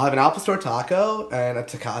said, I'll have an Al Pastor taco and a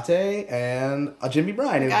Tecate and a Jim Beam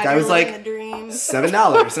Rye. And the God, guy you're was living like, the dream. $7. And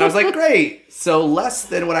I was like, great. So less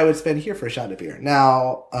than what I would spend here for a shot of beer.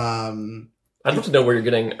 Now, I'd love to know where you're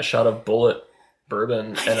getting a shot of Bullet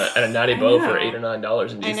bourbon and a Natty Bow for $8 or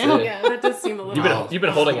 $9 in DC. I know. Yeah, that does seem a little. You've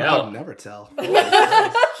been holding I'll out. never tell.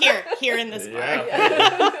 Here in this bar.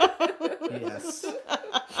 Yeah. Yes.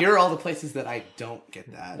 Here are all the places that I don't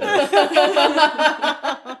get that.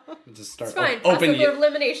 Just start It's fine. open Process of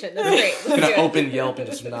elimination. That's great. Let's gonna do it. open Yelp and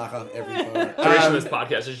just knock off every bar. Duration of this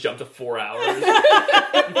podcast just jumped to 4 hours. You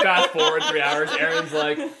fast forward 3 hours. Aaron's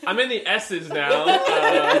like, I'm in the S's now.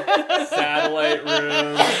 Satellite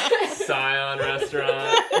room, Scion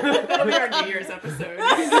restaurant. That'll be our New Year's episode.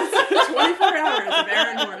 24 hours of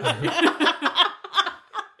Aaron Horsley.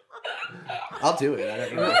 I'll do it. I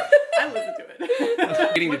don't know. I listen to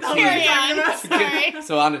it. Getting the Carry tea. on. Sorry.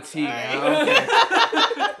 So on to tea now. Okay.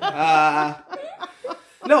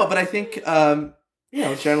 No, but I think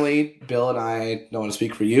generally Bill and I don't want to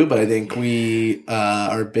speak for you, but I think we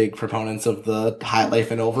are big proponents of the High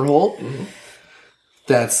Life and Overholt.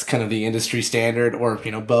 That's kind of the industry standard, or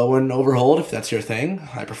Bow and Overholt if that's your thing.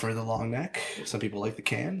 I prefer the long neck. Some people like the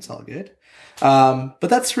can. It's all good. But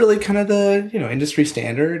that's really kind of the industry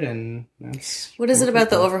standard, and that's What is it about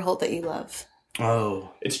the Overholt that you love?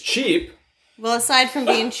 oh. It's cheap. Well, aside from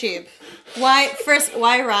being cheap, why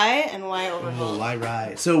rye and why Overholt? Why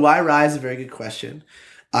rye? So why rye is a very good question.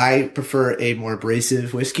 I prefer a more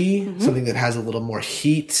abrasive whiskey, something that has a little more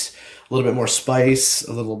heat, a little bit more spice,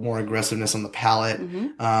 a little more aggressiveness on the palate.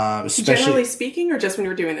 Especially Generally speaking, or just when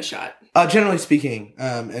you're doing the shot? generally speaking,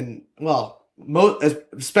 and well,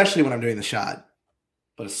 especially when I'm doing the shot,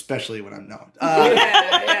 but especially when I'm not.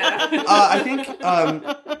 Yeah. I think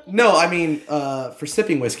no. I mean, for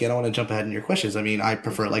sipping whiskey, I don't want to jump ahead in your questions. I mean, I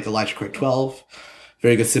prefer like Elijah Craig 12.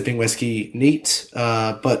 Very good sipping whiskey, neat.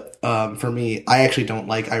 But for me, I actually don't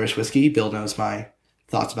like Irish whiskey. Bill knows my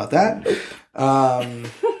thoughts about that.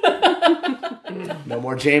 No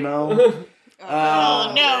more JMO.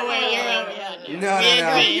 Oh no way! No.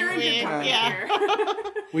 You're in good company here.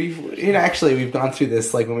 We've gone through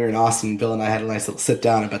this, like when we were in Austin, Bill and I had a nice little sit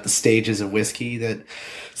down about the stages of whiskey that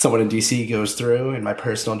someone in DC goes through. And my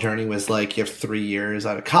personal journey was like, you have 3 years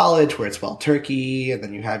out of college where it's wild turkey, and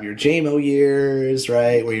then you have your JMO years,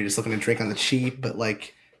 right? Where you're just looking to drink on the cheap, but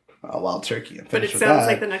like a wild turkey. I'm But finished it with sounds that.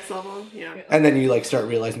 like the next level. Yeah. And then you like start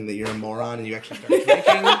realizing that you're a moron and you actually start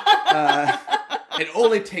drinking. It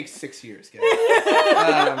only takes 6 years, guys.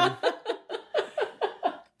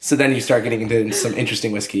 So then you start getting into some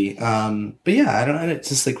interesting whiskey. But yeah, I don't know. It's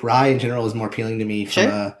just like rye in general is more appealing to me from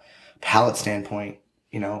a palate standpoint.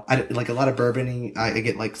 You know, I like a lot of bourbon. I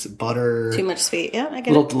get like some butter. Too much sweet. Yeah, I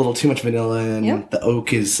get A it. little too much vanilla, and Yep. the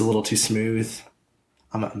oak is a little too smooth.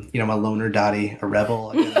 I'm a loner dotty, a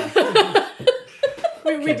rebel. I gotta-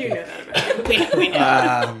 We do know that about you. We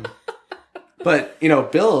know. But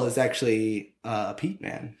Bill is actually a peat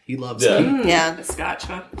man. He loves Yeah. peat. Yeah. The Scotch,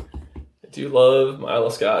 huh? I do love my Islay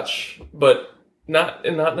Scotch, but not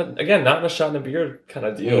in a shot and a beer kind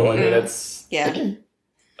of deal. I mean, it's. Yeah.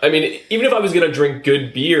 I mean, even if I was gonna drink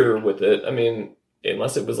good beer with it, I mean,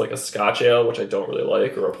 unless it was like a Scotch ale, which I don't really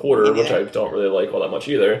like, or a porter, which I don't really like all that much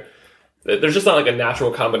either. There's just not like a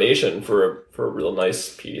natural combination for a real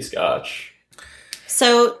nice peaty Scotch.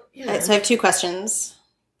 So I have two questions.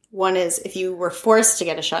 One is, if you were forced to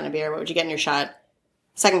get a shot and a beer, what would you get in your shot?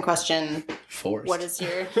 Second question, Forced. what is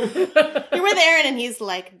your... You're with Aaron and he's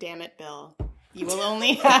like, damn it, Bill. You will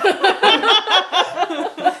only have...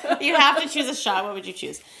 You have to choose a shot. What would you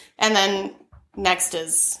choose? And then next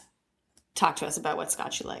is, talk to us about what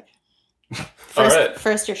Scotch you like. All right.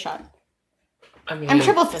 First your shot. I mean, I'm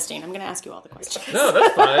triple fisting. I'm going to ask you all the questions. No,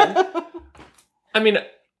 that's fine. I mean,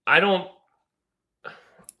 I don't.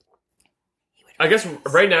 I guess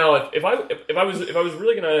right now, if I was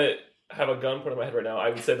really gonna have a gun put on my head right now, I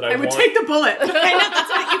would say that I would take the bullet. I know, that's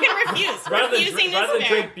what you can refuse. rather Refusing than is fair.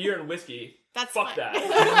 drink beer and whiskey. That's Fuck fine. that.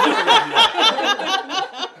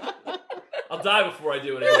 I'll die before I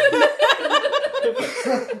do it again.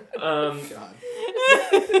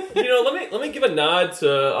 Let me give a nod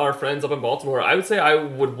to our friends up in Baltimore. I would say I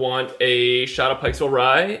would want a shot of Pikesville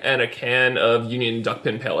Rye and a can of Union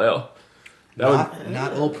Duckpin Pale Ale.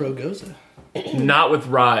 Not Old Pro Goza. Not with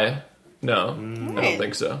rye. No, I Right. don't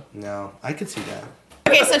think so. No, I could see that.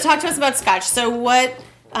 Okay, so talk to us about Scotch. So what,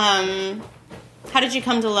 how did you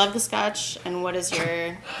come to love the Scotch, and what is your...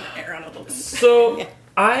 Air on a little bit. So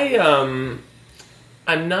I'm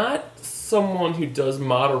not someone who does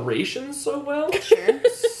moderation so well. Sure.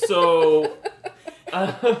 So We're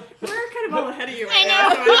kind of all ahead of you right I now.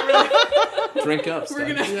 know. So I don't really, Drink up.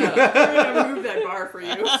 we're Steph. gonna move that bar for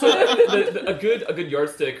you. a good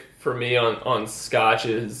yardstick for me on Scotch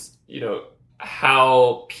is,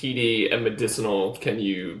 how peaty and medicinal can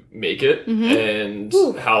you make it, and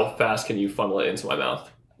how fast can you funnel it into my mouth?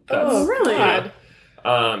 Oh, really? Yeah,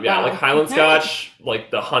 Wow. like Highland Okay. Scotch, like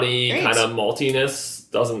the honey Great. kind of maltiness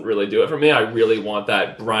doesn't really do it for me. I really want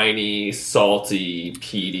that briny, salty,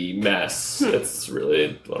 peaty mess. It's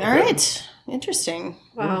really All right. Interesting.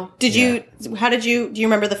 Wow. Do you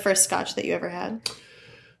remember the first Scotch that you ever had?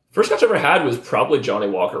 First Scotch I ever had was probably Johnny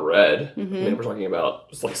Walker Red. I mean, we're talking about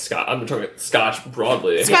just like Scotch. I'm talking about Scotch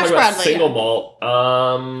broadly. If we're Scotch talking about broadly, single yeah.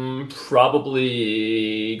 malt,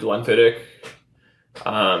 probably Glenfiddich.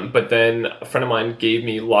 But then a friend of mine gave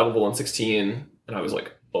me Lagavulin 16, and I was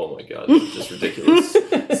like, oh my god, this is just ridiculous.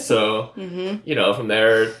 So, from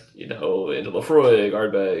there, into Lefroy,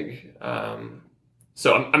 Ardbeg.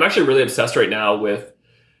 So I'm actually really obsessed right now with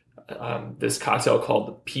this cocktail called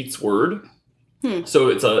the Pete's Word. So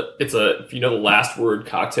it's a if you know the last word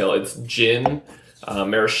cocktail, it's gin,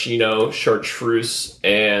 maraschino, chartreuse,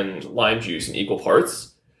 and lime juice in equal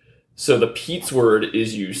parts. So the Pete's Word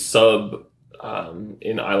is you sub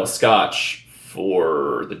in Islay Scotch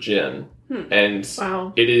for the gin, and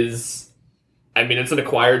Wow. it is. I mean, it's an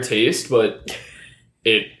acquired taste, but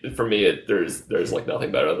there's like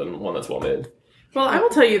nothing better than one that's well made. Well, I will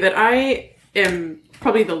tell you that I am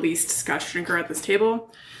probably the least Scotch drinker at this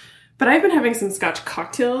table. But I've been having some Scotch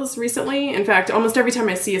cocktails recently. In fact, almost every time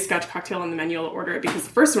I see a Scotch cocktail on the menu, I'll order it because the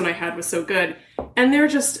first one I had was so good. And they're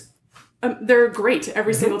just, they're great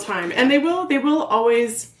every single time. And they will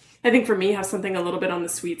always, I think for me, have something a little bit on the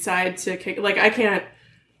sweet side to kick. Like I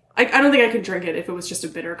don't think I could drink it if it was just a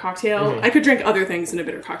bitter cocktail. I could drink other things in a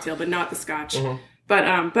bitter cocktail, but not the Scotch. But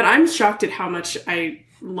I'm shocked at how much I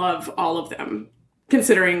love all of them,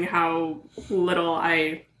 considering how little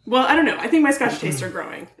I don't know. I think my Scotch tastes are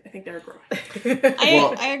growing. I think they're growing.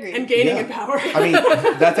 I agree. And gaining Yeah. in power. I mean,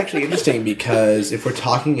 that's actually interesting because if we're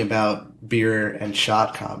talking about beer and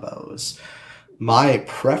shot combos, my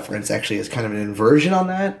preference actually is kind of an inversion on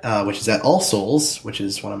that, which is at All Souls, which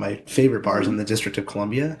is one of my favorite bars in the District of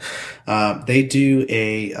Columbia. They do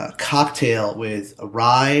a cocktail with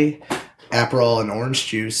rye, Aperol, and orange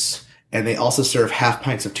juice, and they also serve half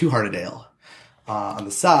pints of Two Hearted Ale on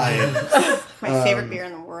the side. My favorite beer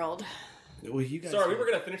in the world. Well, you guys. Sorry, we were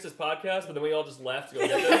going to finish this podcast, but then we all just left to go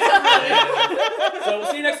get this. So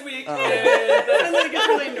we'll see you next week. And then it gets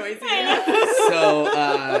really noisy. So,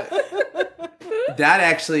 that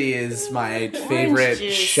actually is my favorite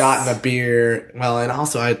juice. shot in a beer. Well, and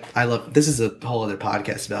also I love, this is a whole other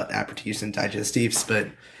podcast about aperitifs and digestives, but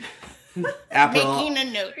Making a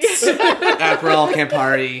note. Aperol,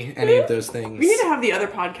 Campari, any of those things. We need to have the other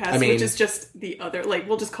podcast, I mean- which is just the other, like,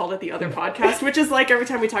 we'll just call it the other podcast, which is like every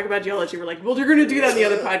time we talk about geology, we're like, well, you're going to do that in the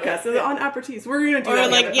other podcast. And on aperitifs, we're going to do Or that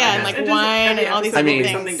in the like, other yeah, podcast. and like just wine every and all these episode other will be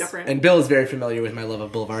things. something different. And Bill is very familiar with my love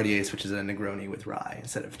of Boulevardiers, which is a Negroni with rye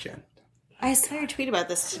instead of gin. I saw your tweet about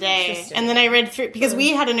this today, and then I read through because we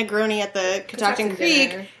had a Negroni at the Catoctin Creek,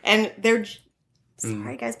 dinner. and their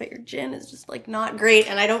sorry guys, but your gin is just like not great,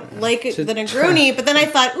 and I don't like the Negroni. But then I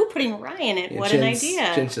thought, ooh, putting rye in it, what an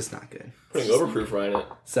idea! Gin's just not good. Putting overproof rye in it.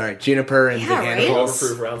 Sorry, juniper and Yeah, big right? handles.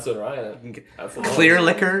 Overproof round soda rye in it. Absolutely. Clear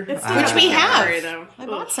liquor. It's still Which we not have. Campari, though. I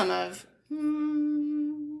bought some of.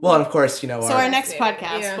 Well, and of course, So our next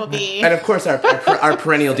podcast will be. and of course our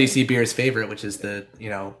perennial DC beer's favorite, which is the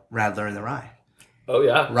Radler and the rye. Oh,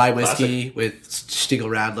 yeah. Rye whiskey with Stiegel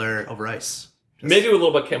Radler over ice. Maybe with a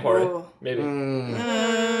little bit of Campari. Ooh. Maybe.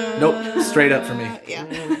 Nope, straight up for me. Yeah,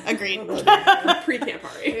 agreed.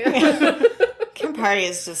 Pre-Campari. Campari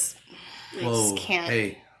is just. I Whoa, just can't.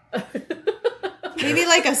 hey, Maybe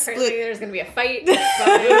like a Apparently split. there's going to be a fight.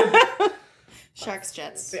 But Sharks,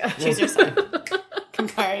 Jets. Choose your side.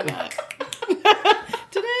 Campari not.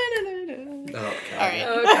 oh, All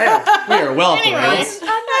right. we are well off the Anyway. rails. on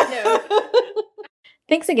that note.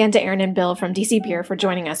 Thanks again to Aaron and Bill from DC Beer for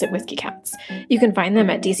joining us at Whiskey Cats. You can find them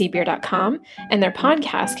at dcbeer.com, and their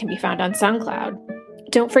podcast can be found on SoundCloud.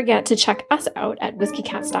 Don't forget to check us out at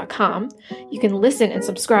whiskeycats.com. You can listen and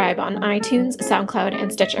subscribe on iTunes, SoundCloud,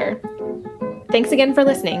 and Stitcher. Thanks again for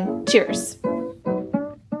listening. Cheers.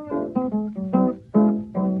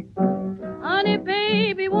 Honey,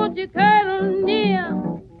 baby, won't you cuddle near?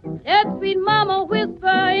 That sweet mama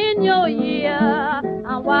whisper in your ear.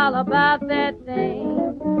 I'm wild about that thing.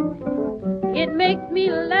 It makes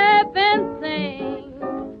me laugh.